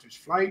on the Heritage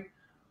flight.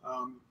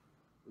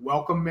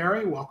 Welcome,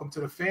 Mary. Welcome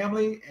to the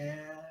family. And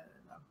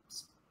I'm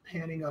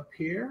panning up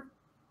here.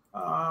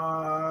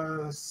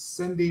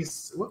 Cindy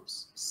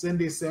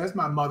says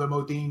my mother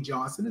Modine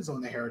Johnson is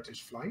on the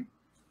Heritage flight.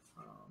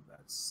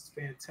 That's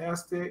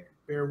fantastic.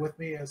 Bear with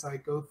me as I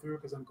go through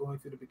because I'm going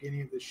through the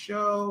beginning of the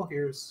show.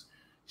 Here's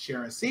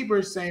Sharon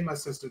Siebert saying my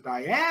sister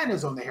Diane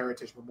is on the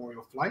Heritage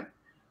Memorial flight.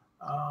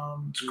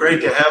 It's great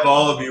to have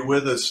all of you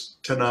with us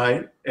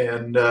tonight,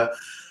 and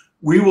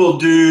we will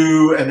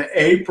do an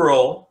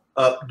April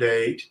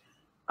update.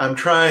 I'm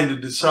trying to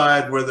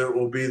decide whether it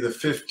will be the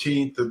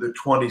 15th or the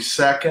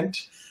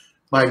 22nd.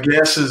 My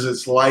guess is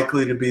it's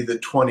likely to be the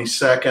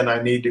 22nd.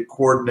 I need to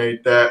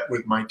coordinate that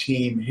with my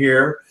team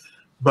here,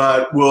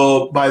 but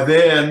by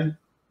then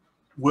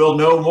we'll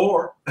know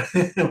more.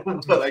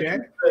 Okay.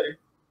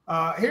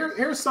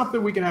 Here's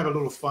something we can have a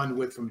little fun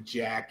with from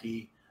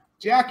Jackie.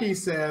 Jackie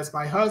says,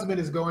 my husband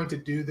is going to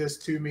do this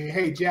to me.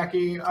 Hey,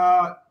 Jackie,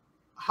 how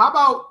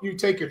about you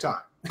take your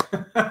time?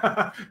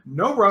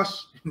 No rush,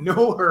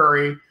 no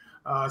hurry.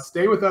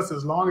 Stay with us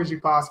as long as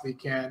you possibly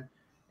can.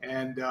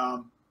 And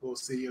we'll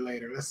see you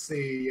later. Let's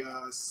see.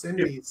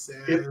 Cindy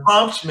says. It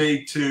prompts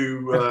me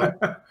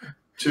to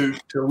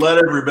let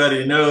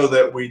everybody know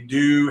that we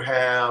do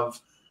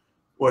have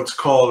what's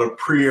called a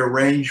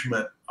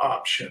pre-arrangement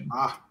option.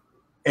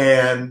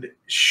 And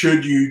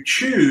should you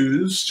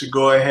choose to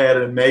go ahead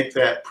and make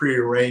that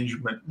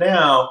pre-arrangement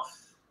now,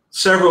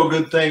 several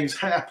good things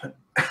happen.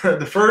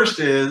 The first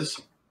is,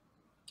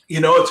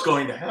 you know it's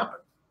going to happen.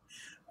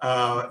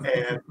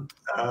 And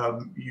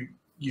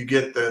you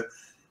get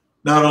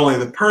not only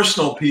the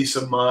personal peace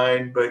of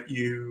mind, but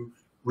you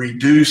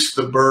reduce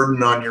the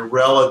burden on your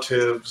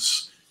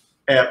relatives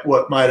at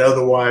what might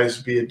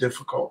otherwise be a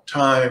difficult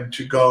time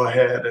to go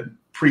ahead and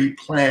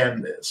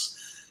pre-plan this.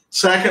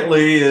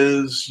 Secondly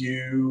is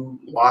you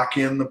lock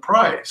in the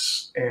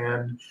price,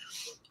 and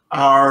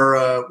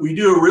we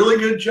do a really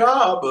good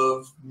job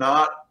of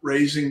not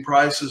raising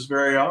prices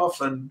very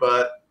often,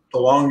 but the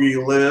longer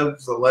you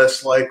live, the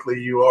less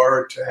likely you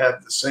are to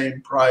have the same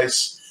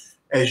price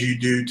as you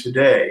do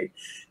today.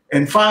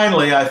 And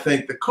finally, I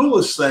think the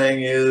coolest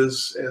thing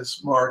is,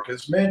 as Mark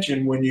has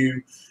mentioned, when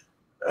you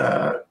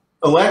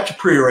elect to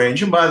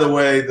prearrange, and by the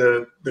way,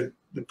 the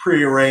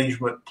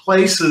prearrangement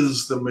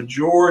places the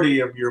majority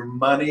of your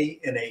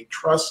money in a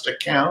trust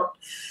account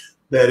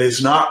that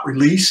is not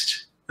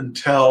released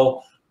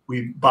until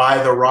we buy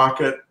the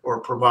rocket or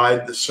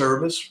provide the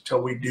service,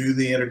 until we do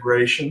the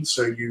integration.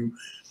 So you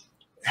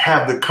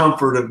have the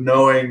comfort of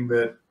knowing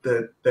that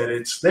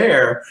it's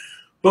there.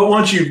 But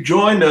once you've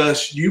joined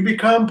us, you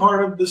become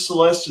part of the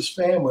Celestis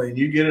family, and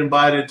you get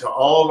invited to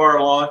all of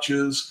our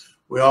launches.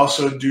 We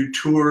also do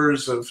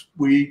tours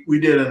we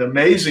did an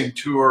amazing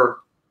tour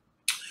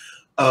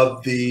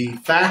of the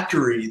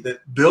factory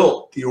that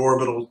built the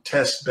orbital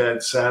test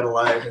bed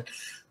satellite.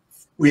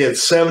 We had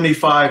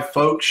 75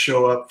 folks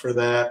show up for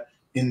that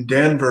in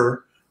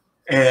Denver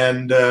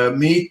and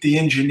meet the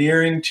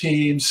engineering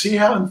team, see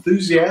how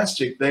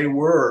enthusiastic they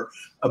were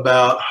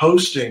about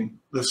hosting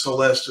the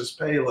Celestis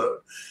payload.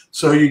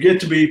 So you get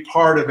to be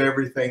part of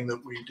everything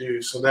that we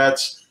do. So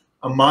that's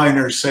a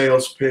minor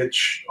sales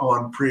pitch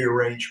on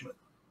prearrangement.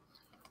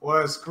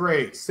 Well, it's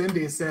great.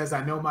 Cindy says,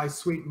 I know my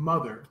sweet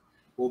mother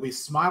will be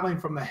smiling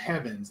from the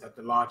heavens at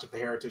the launch of the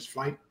Heritage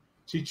flight.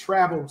 She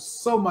traveled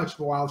so much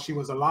while she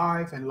was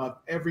alive and loved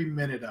every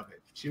minute of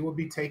it. She will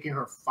be taking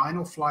her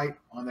final flight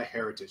on the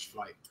Heritage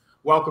flight.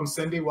 Welcome,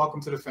 Cindy.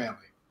 Welcome to the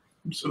family.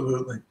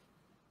 Absolutely.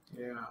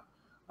 Yeah.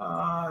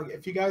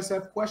 If you guys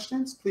have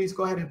questions, please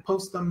go ahead and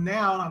post them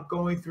now. I'm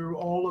going through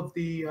all of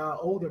the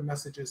older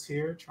messages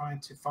here, trying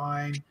to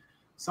find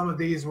some of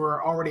these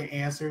were already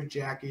answered.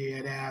 Jackie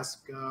had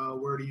asked,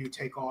 where do you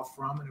take off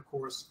from? And of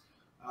course,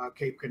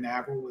 Cape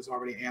Canaveral was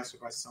already answered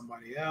by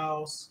somebody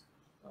else.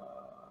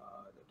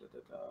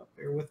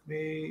 Bear with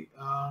me.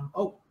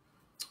 Oh,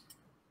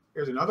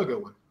 here's another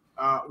good one.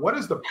 What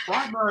is the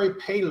primary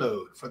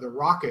payload for the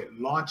rocket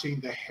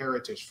launching the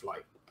Heritage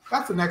flight?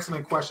 That's an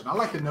excellent question. I'd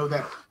like to know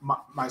that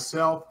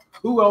myself.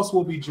 Who else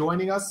will be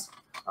joining us?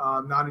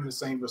 Not in the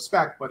same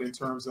respect, but in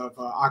terms of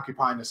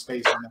occupying the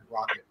space on that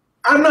rocket.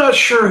 I'm not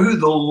sure who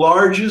the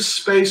largest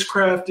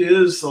spacecraft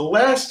is. The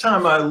last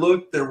time I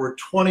looked, there were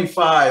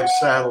 25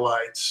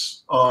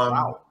 satellites on.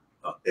 Wow.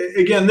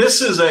 Again,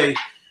 this is a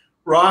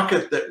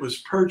rocket that was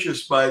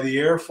purchased by the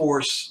Air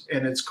Force,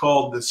 and it's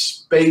called the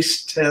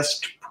Space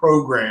Test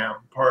Program,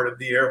 part of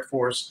the Air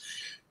Force.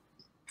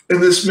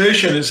 And this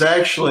mission is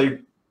actually,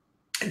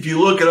 if you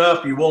look it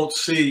up, you won't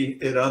see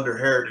it under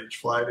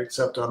Heritage Flight,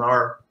 except on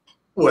our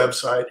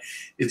website.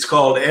 It's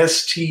called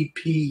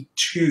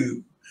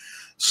STP-2.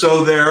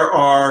 So there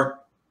are,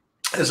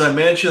 as I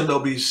mentioned,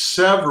 there'll be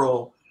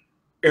several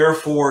Air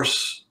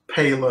Force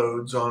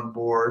payloads on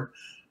board.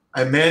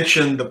 I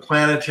mentioned the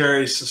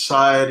Planetary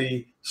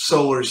Society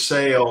solar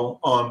sail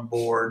on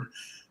board.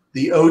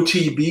 The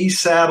OTB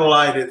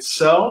satellite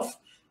itself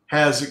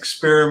has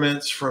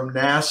experiments from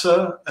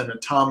NASA, an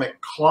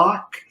atomic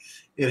clock.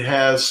 It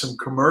has some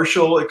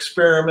commercial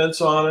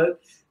experiments on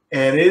it.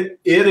 And it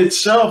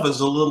itself is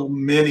a little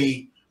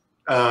mini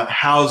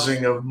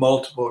housing of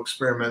multiple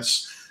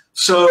experiments.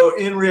 So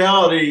in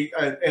reality,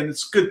 and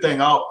it's a good thing,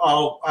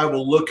 I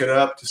will look it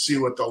up to see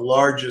what the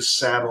largest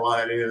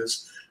satellite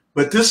is.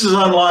 But this is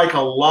unlike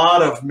a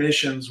lot of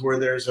missions where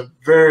there's a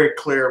very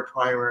clear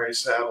primary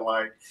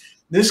satellite. In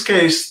this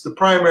case, the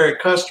primary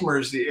customer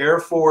is the Air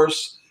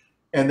Force,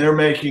 and they're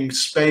making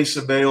space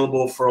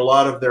available for a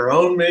lot of their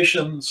own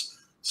missions,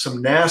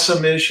 some NASA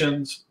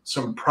missions,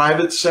 some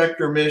private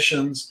sector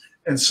missions,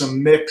 and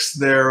some mix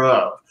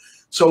thereof.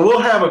 So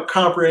we'll have a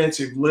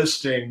comprehensive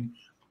listing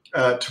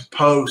to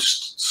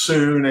post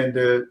soon and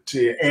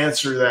to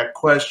answer that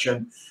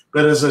question.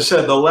 But as I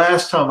said, the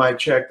last time I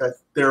checked,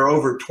 there are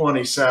over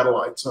 20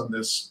 satellites on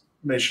this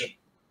mission.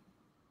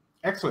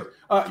 Excellent.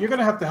 You're going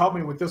to have to help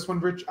me with this one,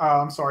 Rich.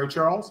 I'm sorry,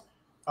 Charles.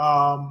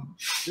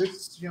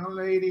 This young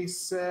lady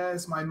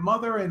says, my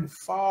mother and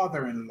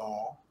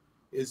father-in-law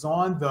is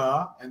on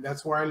the, and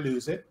that's where I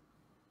lose it,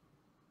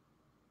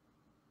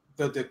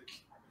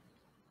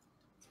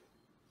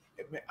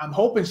 I'm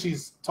hoping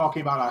she's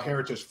talking about our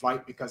Heritage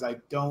flight because I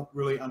don't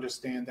really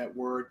understand that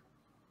word.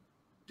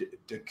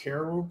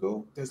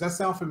 Decarugal? Does that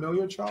sound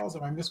familiar, Charles?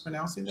 Am I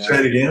mispronouncing that? Say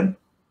it again.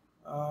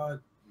 Let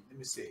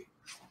me see.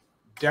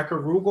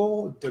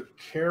 Decarugal?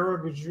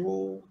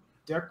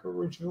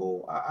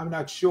 Decarugal? I'm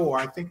not sure.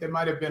 I think there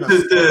might have been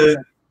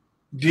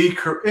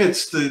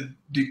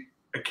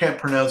I can't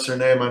pronounce their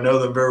name. I know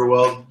them very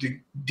well.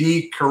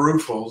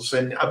 Decarufals.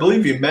 And I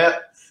believe you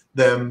met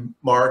them,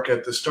 Mark,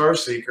 at the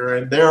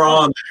Starseeker, and they're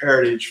on the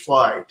Heritage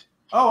flight.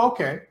 Oh,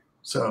 okay.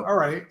 So all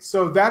right.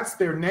 So that's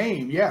their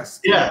name. Yes.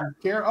 Yeah.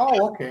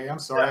 Oh, okay. I'm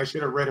sorry. Yeah. I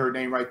should have read her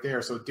name right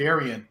there. So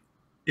Darian.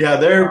 Yeah,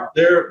 they're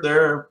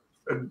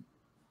a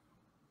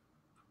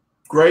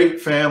great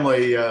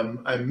family.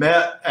 I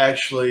met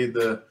actually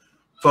the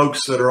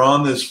folks that are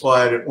on this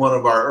flight at one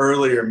of our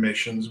earlier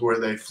missions where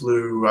they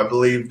flew, I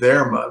believe,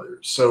 their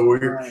mothers. So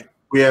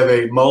we have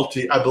a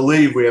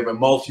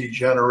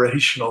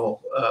multi-generational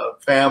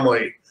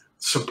family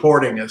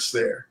supporting us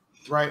there.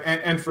 Right,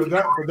 and for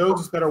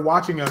those that are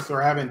watching us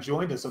or haven't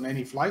joined us on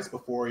any flights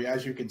before,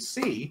 as you can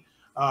see,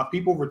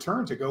 people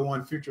return to go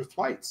on future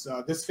flights.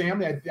 This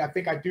family, I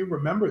think I do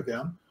remember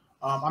them.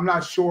 I'm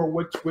not sure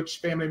which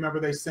family member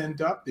they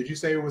send up. Did you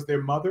say it was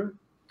their mother?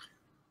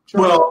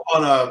 Charles? Well,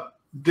 on a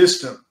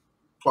distant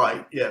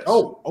flight, yes.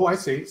 Oh, I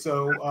see.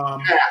 So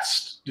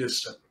past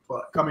distant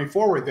flight. Coming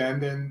forward,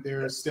 then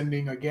they're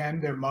sending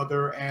again their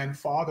mother and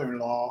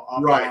father-in-law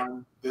up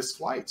on this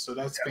flight. So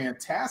that's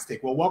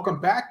fantastic. Well, welcome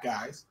back,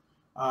 guys.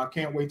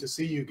 Can't wait to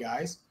see you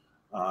guys.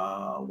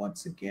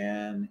 Once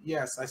again,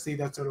 yes, I see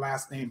that's her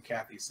last name,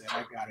 Kathy said.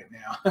 I got it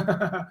now.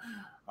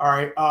 All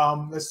right,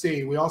 let's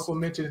see. We also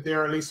mentioned that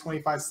there are at least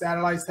 25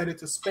 satellites headed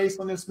to space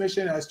on this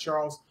mission, as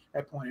Charles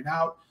had pointed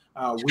out.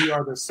 We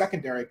are the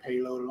secondary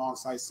payload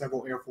alongside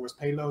several Air Force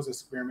payloads,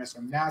 experiments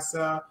from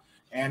NASA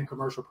and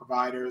commercial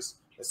providers,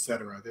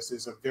 etc. This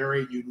is a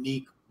very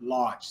unique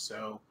launch,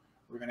 so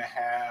we're going to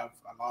have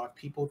a lot of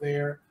people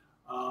there.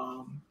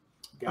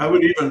 I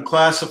would even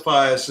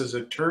classify us as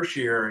a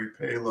tertiary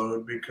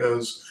payload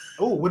because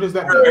what does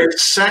that we're mean? a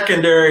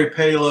secondary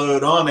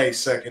payload on a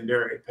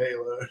secondary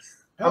payload.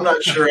 I'm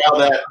not sure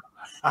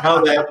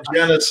how that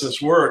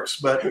genesis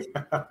works, but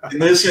in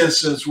this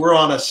instance, we're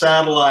on a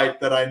satellite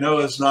that I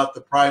know is not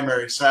the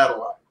primary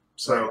satellite.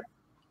 So,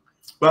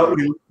 But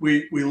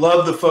we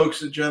love the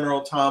folks at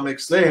General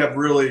Atomics. They have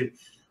really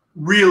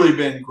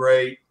been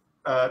great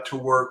to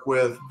work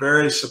with,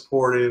 very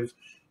supportive,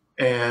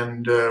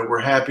 and we're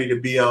happy to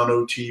be on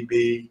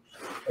OTB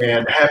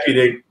and happy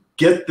to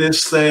get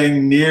this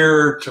thing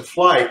near to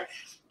flight.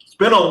 It's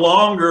been a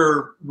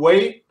longer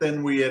wait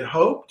than we had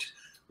hoped,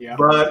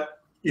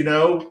 but you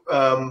know,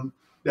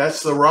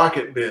 that's the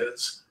rocket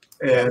biz.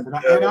 And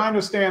I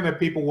understand that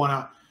people want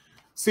to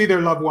see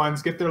their loved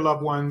ones, get their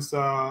loved ones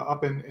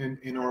up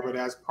in orbit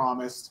as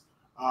promised.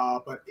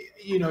 But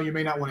you know, you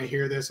may not want to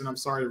hear this, and I'm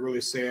sorry to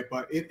really say it,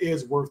 but it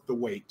is worth the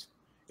wait.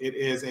 It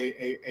is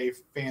a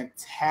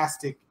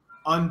fantastic,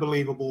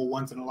 unbelievable,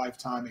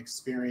 once-in-a-lifetime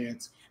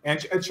experience. And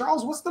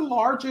Charles, what's the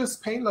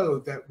largest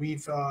payload that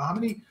we've, how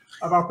many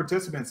of our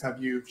participants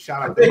have you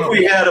shot out? I think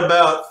we had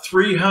about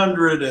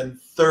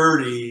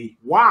 330.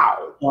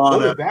 Wow.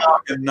 On a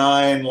Falcon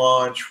 9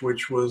 launch,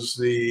 which was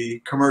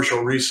the commercial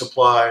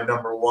resupply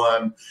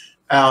 #1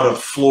 out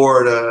of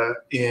Florida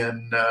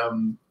in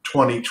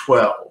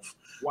 2012.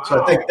 Wow.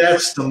 So I think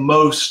that's the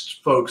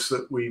most folks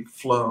that we've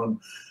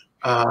flown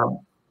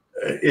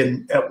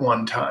at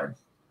one time.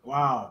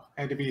 Wow.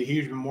 Had to be a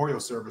huge memorial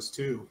service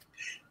too.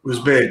 It was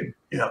big.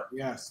 Yeah.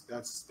 Yes,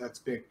 that's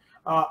big.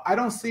 I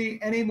don't see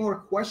any more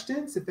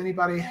questions. If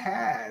anybody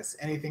has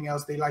anything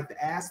else they'd like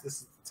to ask,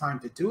 this is the time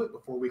to do it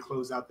before we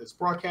close out this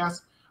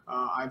broadcast.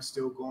 I'm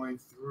still going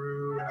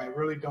through, and I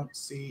really don't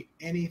see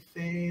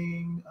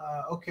anything.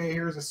 Okay,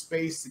 here's a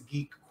space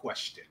geek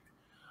question.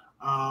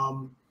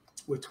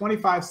 With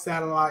 25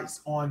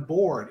 satellites on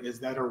board, is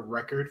that a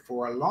record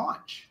for a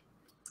launch?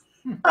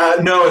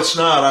 No, it's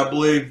not. I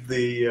believe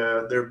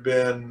there have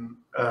been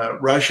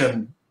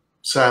Russian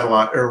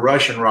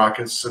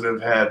rockets that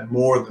have had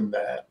more than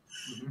that.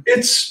 Mm-hmm.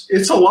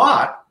 It's a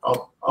lot.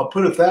 I'll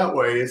put it that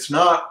way. It's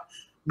not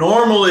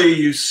normally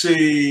you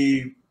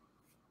see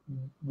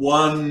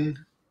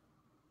 1,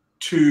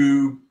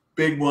 2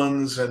 big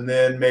ones and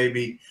then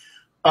maybe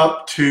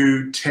up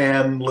to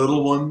 10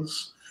 little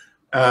ones.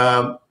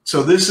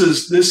 So this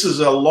is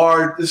a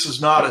large. This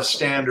is not a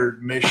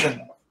standard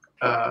mission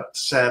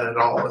set at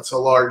all. It's a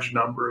large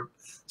number of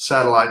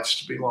satellites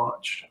to be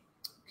launched.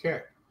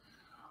 Okay.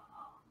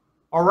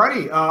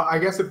 Alrighty, I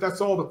guess if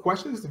that's all the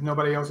questions, if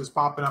nobody else is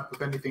popping up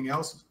with anything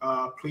else,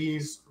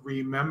 please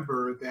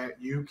remember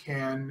that you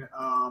can,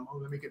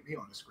 let me get me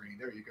on the screen.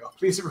 There you go.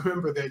 Please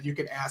remember that you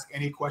can ask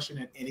any question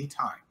at any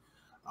time.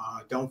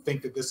 Don't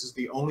think that this is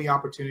the only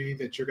opportunity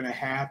that you're going to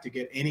have to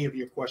get any of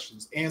your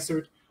questions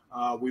answered.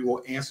 We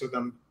will answer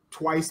them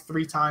twice,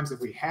 3 times if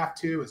we have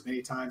to, as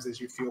many times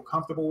as you feel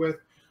comfortable with.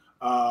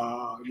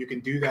 You can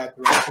do that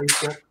through our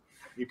Facebook.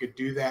 You could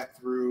do that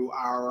through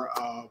our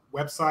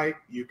website.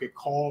 You could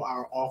call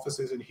our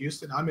offices in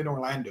Houston. I'm in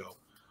Orlando,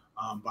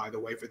 by the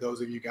way, for those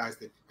of you guys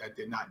that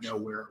did not know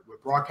where we're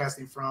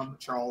broadcasting from.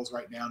 Charles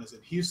right now is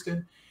in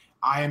Houston.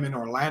 I am in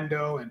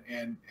Orlando,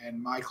 and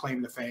my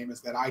claim to fame is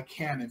that I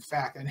can, in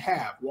fact, and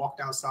have walked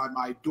outside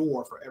my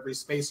door for every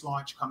space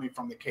launch coming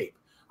from the Cape.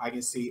 I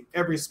can see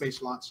every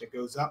space launch that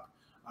goes up.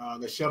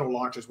 The shuttle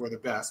launches were the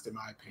best, in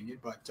my opinion,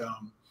 but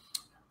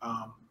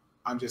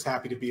I'm just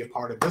happy to be a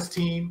part of this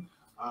team.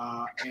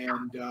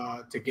 And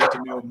to get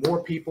to know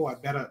more people.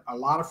 I've met a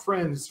lot of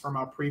friends from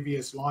our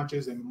previous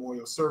launches and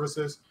memorial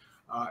services.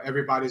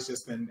 Everybody's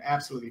just been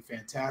absolutely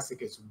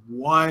fantastic. It's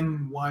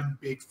one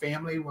big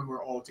family when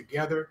we're all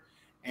together,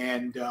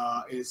 and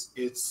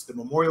it's the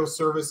memorial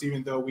service.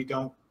 Even though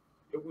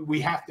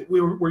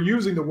we're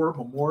using the word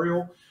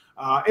memorial.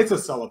 It's a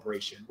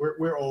celebration.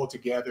 We're all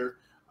together,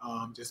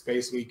 just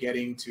basically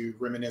getting to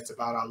reminisce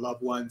about our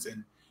loved ones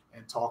and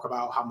talk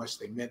about how much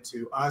they meant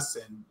to us.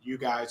 And you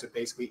guys are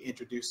basically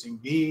introducing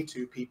me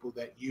to people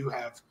that you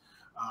have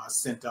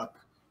sent up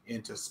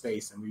into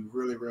space. And we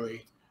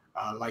really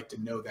like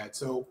to know that.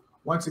 So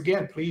once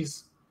again,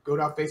 please go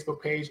to our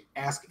Facebook page,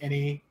 ask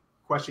any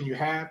question you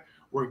have.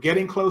 We're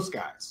getting close,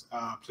 guys.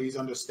 Please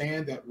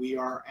understand that we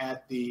are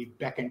at the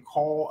beck and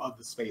call of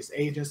the space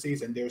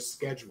agencies and their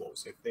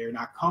schedules. If they're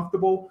not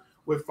comfortable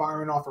with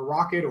firing off a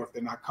rocket, or if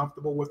they're not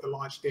comfortable with the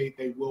launch date,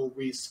 they will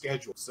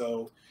reschedule.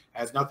 So it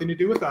has nothing to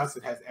do with us.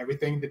 It has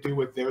everything to do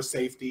with their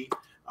safety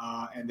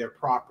and their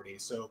property.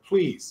 So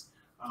please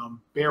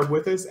bear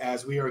with us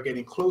as we are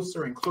getting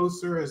closer and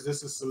closer, as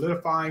this is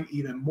solidifying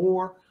even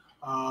more.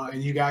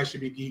 And you guys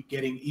should be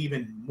getting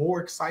even more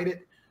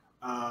excited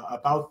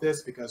about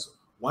this, because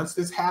once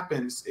this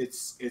happens,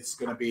 it's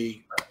going to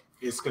be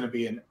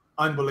an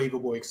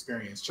unbelievable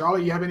experience.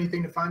 Charlie, you have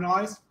anything to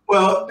finalize?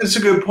 Well, it's a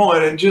good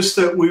point, and just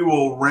that we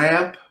will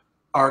ramp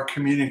our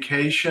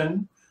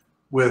communication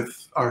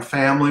with our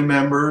family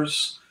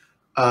members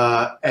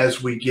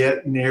as we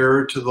get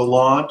nearer to the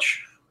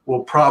launch.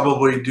 We'll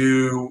probably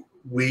do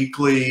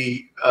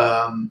weekly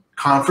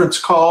conference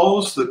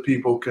calls that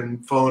people can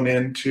phone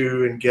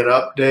into and get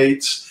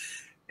updates.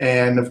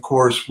 And of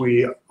course,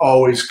 we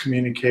always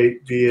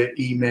communicate via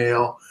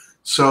email.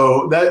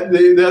 So that's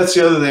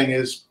the other thing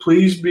is,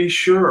 please be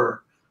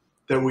sure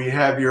that we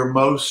have your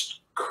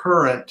most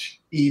current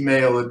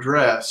email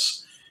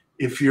address.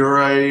 if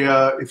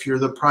you're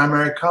the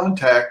primary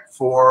contact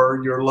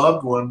for your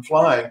loved one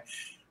flying.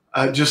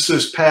 Just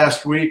this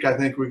past week, I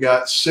think we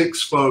got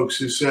 6 folks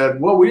who said,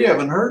 well, we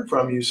haven't heard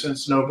from you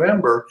since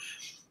November.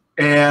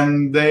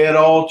 And they had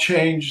all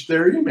changed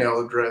their email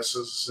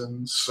addresses.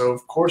 And so,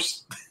 of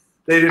course,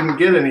 they didn't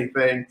get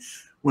anything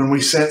when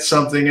we sent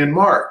something in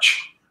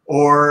March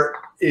or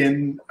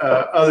in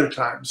other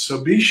times.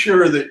 So be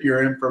sure that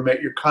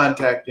your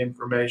contact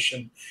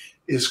information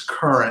is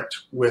current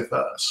with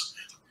us.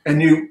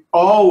 And you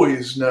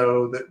always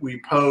know that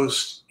we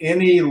post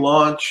any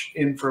launch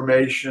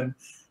information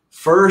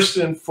first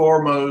and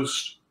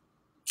foremost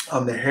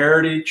on the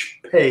Heritage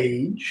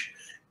page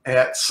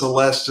at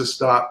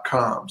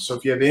celestis.com. So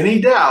if you have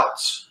any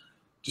doubts,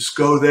 just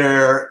go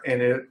there,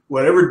 and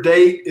whatever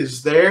date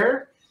is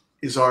there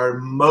is our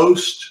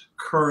most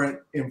current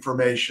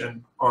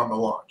information on the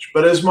launch.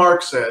 But as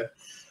Mark said,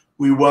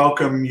 we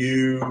welcome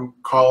you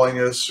calling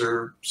us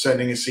or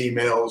sending us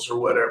emails or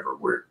whatever.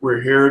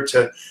 We're here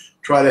to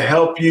try to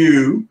help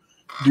you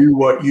do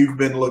what you've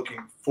been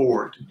looking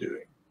forward to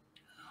doing.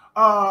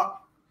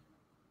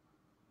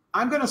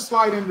 I'm going to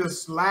slide in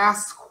this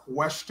last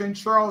question,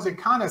 Charles. It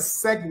kind of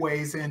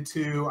segues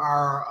into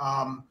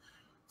our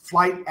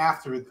flight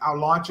after our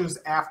launches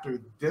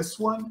after this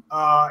one.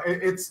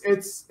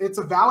 It's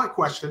a valid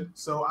question,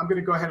 so I'm going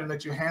to go ahead and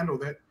let you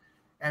handle it.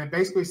 And it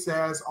basically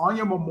says, on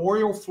your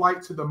memorial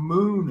flight to the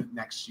moon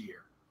next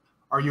year,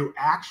 are you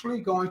actually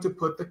going to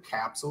put the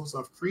capsules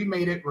of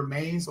cremated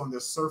remains on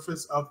the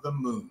surface of the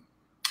moon?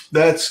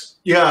 That's,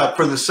 yeah,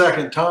 for the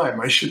second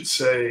time, I should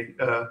say.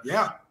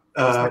 Yeah,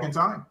 the second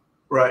time.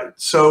 Right.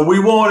 So we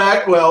won't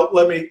act, well,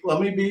 let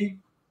me be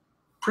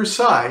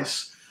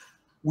precise.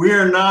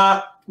 We're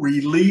not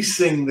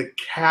releasing the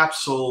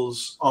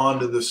capsules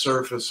onto the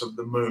surface of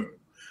the moon.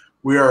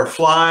 We are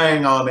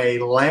flying on a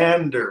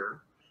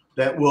lander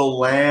that will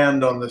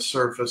land on the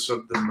surface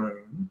of the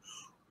moon,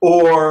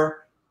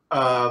 or,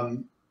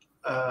 and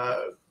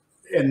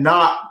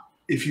not,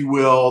 if you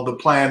will, the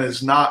plan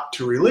is not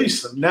to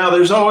release them. Now,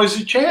 there's always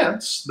a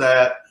chance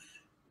that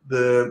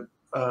the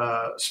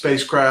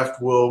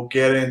spacecraft will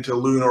get into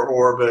lunar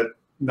orbit,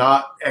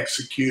 not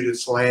execute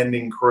its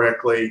landing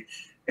correctly,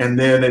 and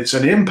then it's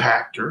an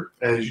impactor,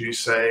 as you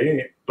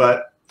say,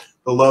 but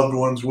the loved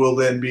ones will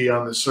then be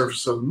on the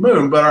surface of the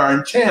moon. But our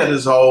intent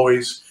is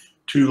always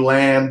to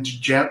land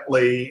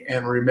gently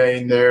and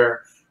remain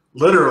there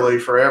literally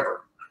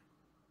forever.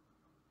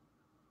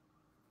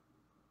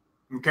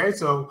 Okay,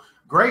 so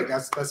great.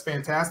 That's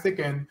fantastic.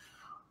 And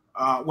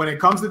when it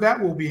comes to that,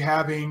 we'll be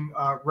having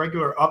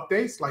regular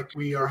updates like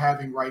we are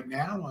having right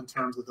now in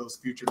terms of those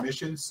future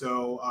missions.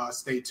 So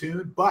stay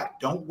tuned, but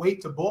don't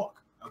wait to book.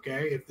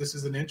 Okay, if this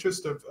is an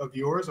interest of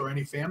yours or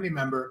any family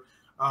member,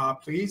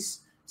 please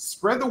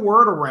spread the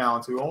word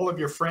around to all of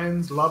your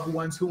friends, loved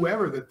ones,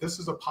 whoever, that this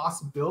is a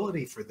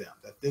possibility for them,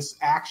 that this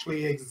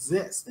actually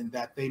exists, and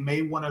that they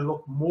may want to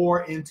look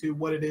more into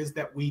what it is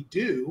that we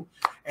do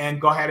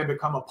and go ahead and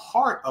become a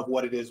part of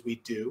what it is we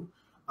do.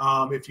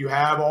 If you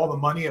have all the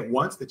money at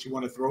once that you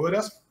want to throw at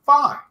us,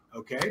 fine,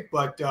 okay?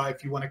 But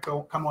if you want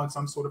to come on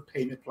some sort of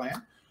payment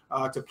plan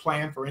to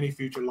plan for any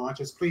future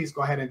launches, please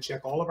go ahead and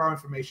check all of our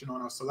information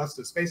on our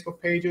Celestis Facebook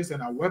pages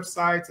and our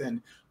websites,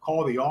 and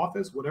call the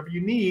office, whatever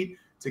you need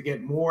to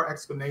get more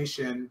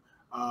explanation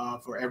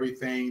for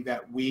everything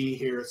that we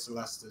here at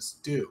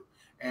Celestis do.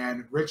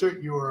 And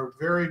Richard, you are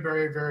very,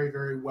 very, very,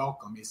 very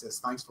welcome. He says,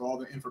 thanks for all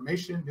the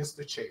information,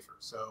 Mr. Chafer.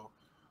 So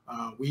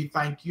we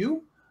thank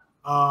you.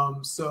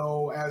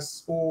 So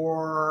as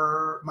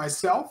for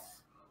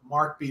myself,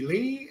 Mark B.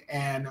 Lee,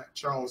 and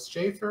Charles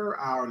Chafer,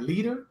 our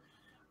leader,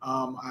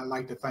 I'd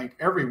like to thank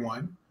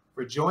everyone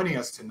for joining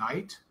us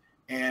tonight.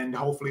 And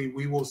hopefully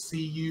we will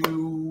see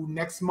you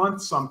next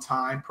month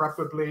sometime,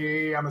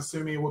 preferably, I'm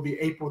assuming it will be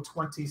April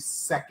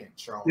 22nd,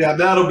 Charles. Yeah,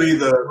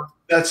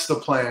 that's the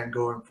plan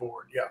going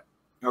forward,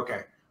 yeah.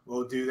 Okay,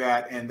 we'll do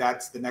that. And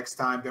that's the next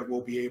time that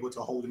we'll be able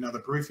to hold another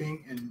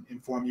briefing and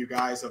inform you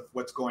guys of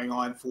what's going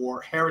on for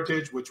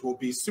Heritage, which will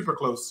be super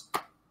close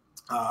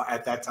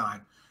at that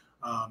time.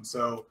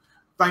 So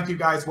thank you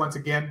guys once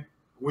again.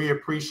 We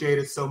appreciate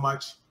it so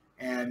much.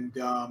 And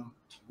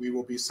we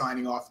will be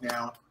signing off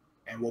now.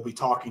 And we'll be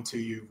talking to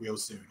you real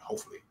soon,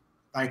 hopefully.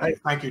 Thank you.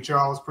 Thank you,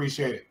 Charles.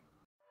 Appreciate it.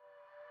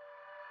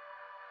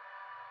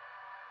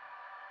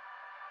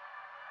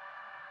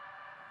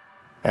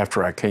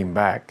 After I came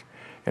back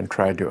and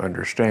tried to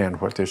understand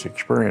what this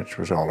experience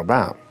was all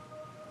about,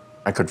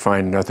 I could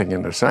find nothing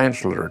in the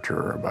science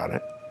literature about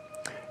it,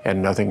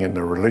 and nothing in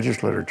the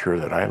religious literature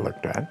that I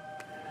looked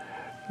at.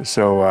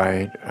 So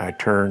I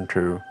turned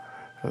to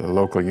the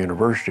local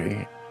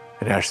university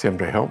and asked them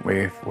to help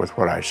me with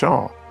what I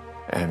saw.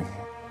 And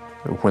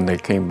when they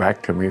came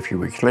back to me a few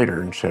weeks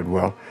later and said,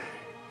 well,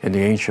 in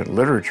the ancient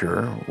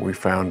literature, we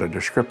found a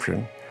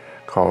description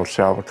called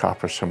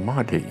Salvakapa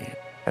Samadhi.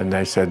 And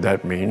they said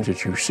that means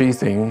that you see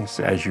things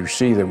as you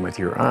see them with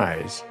your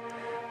eyes,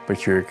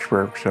 but you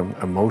experience them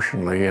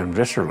emotionally and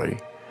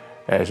viscerally,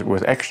 as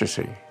with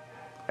ecstasy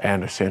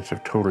and a sense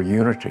of total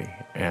unity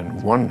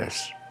and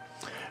oneness.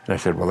 And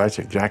I said, well, that's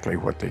exactly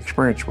what the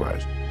experience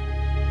was.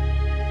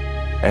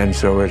 And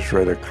so it's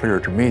rather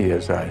clear to me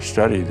as I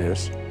study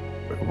this,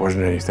 it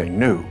wasn't anything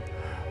new,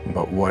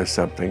 but was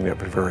something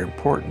that was very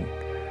important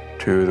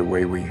to the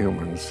way we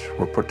humans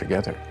were put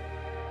together.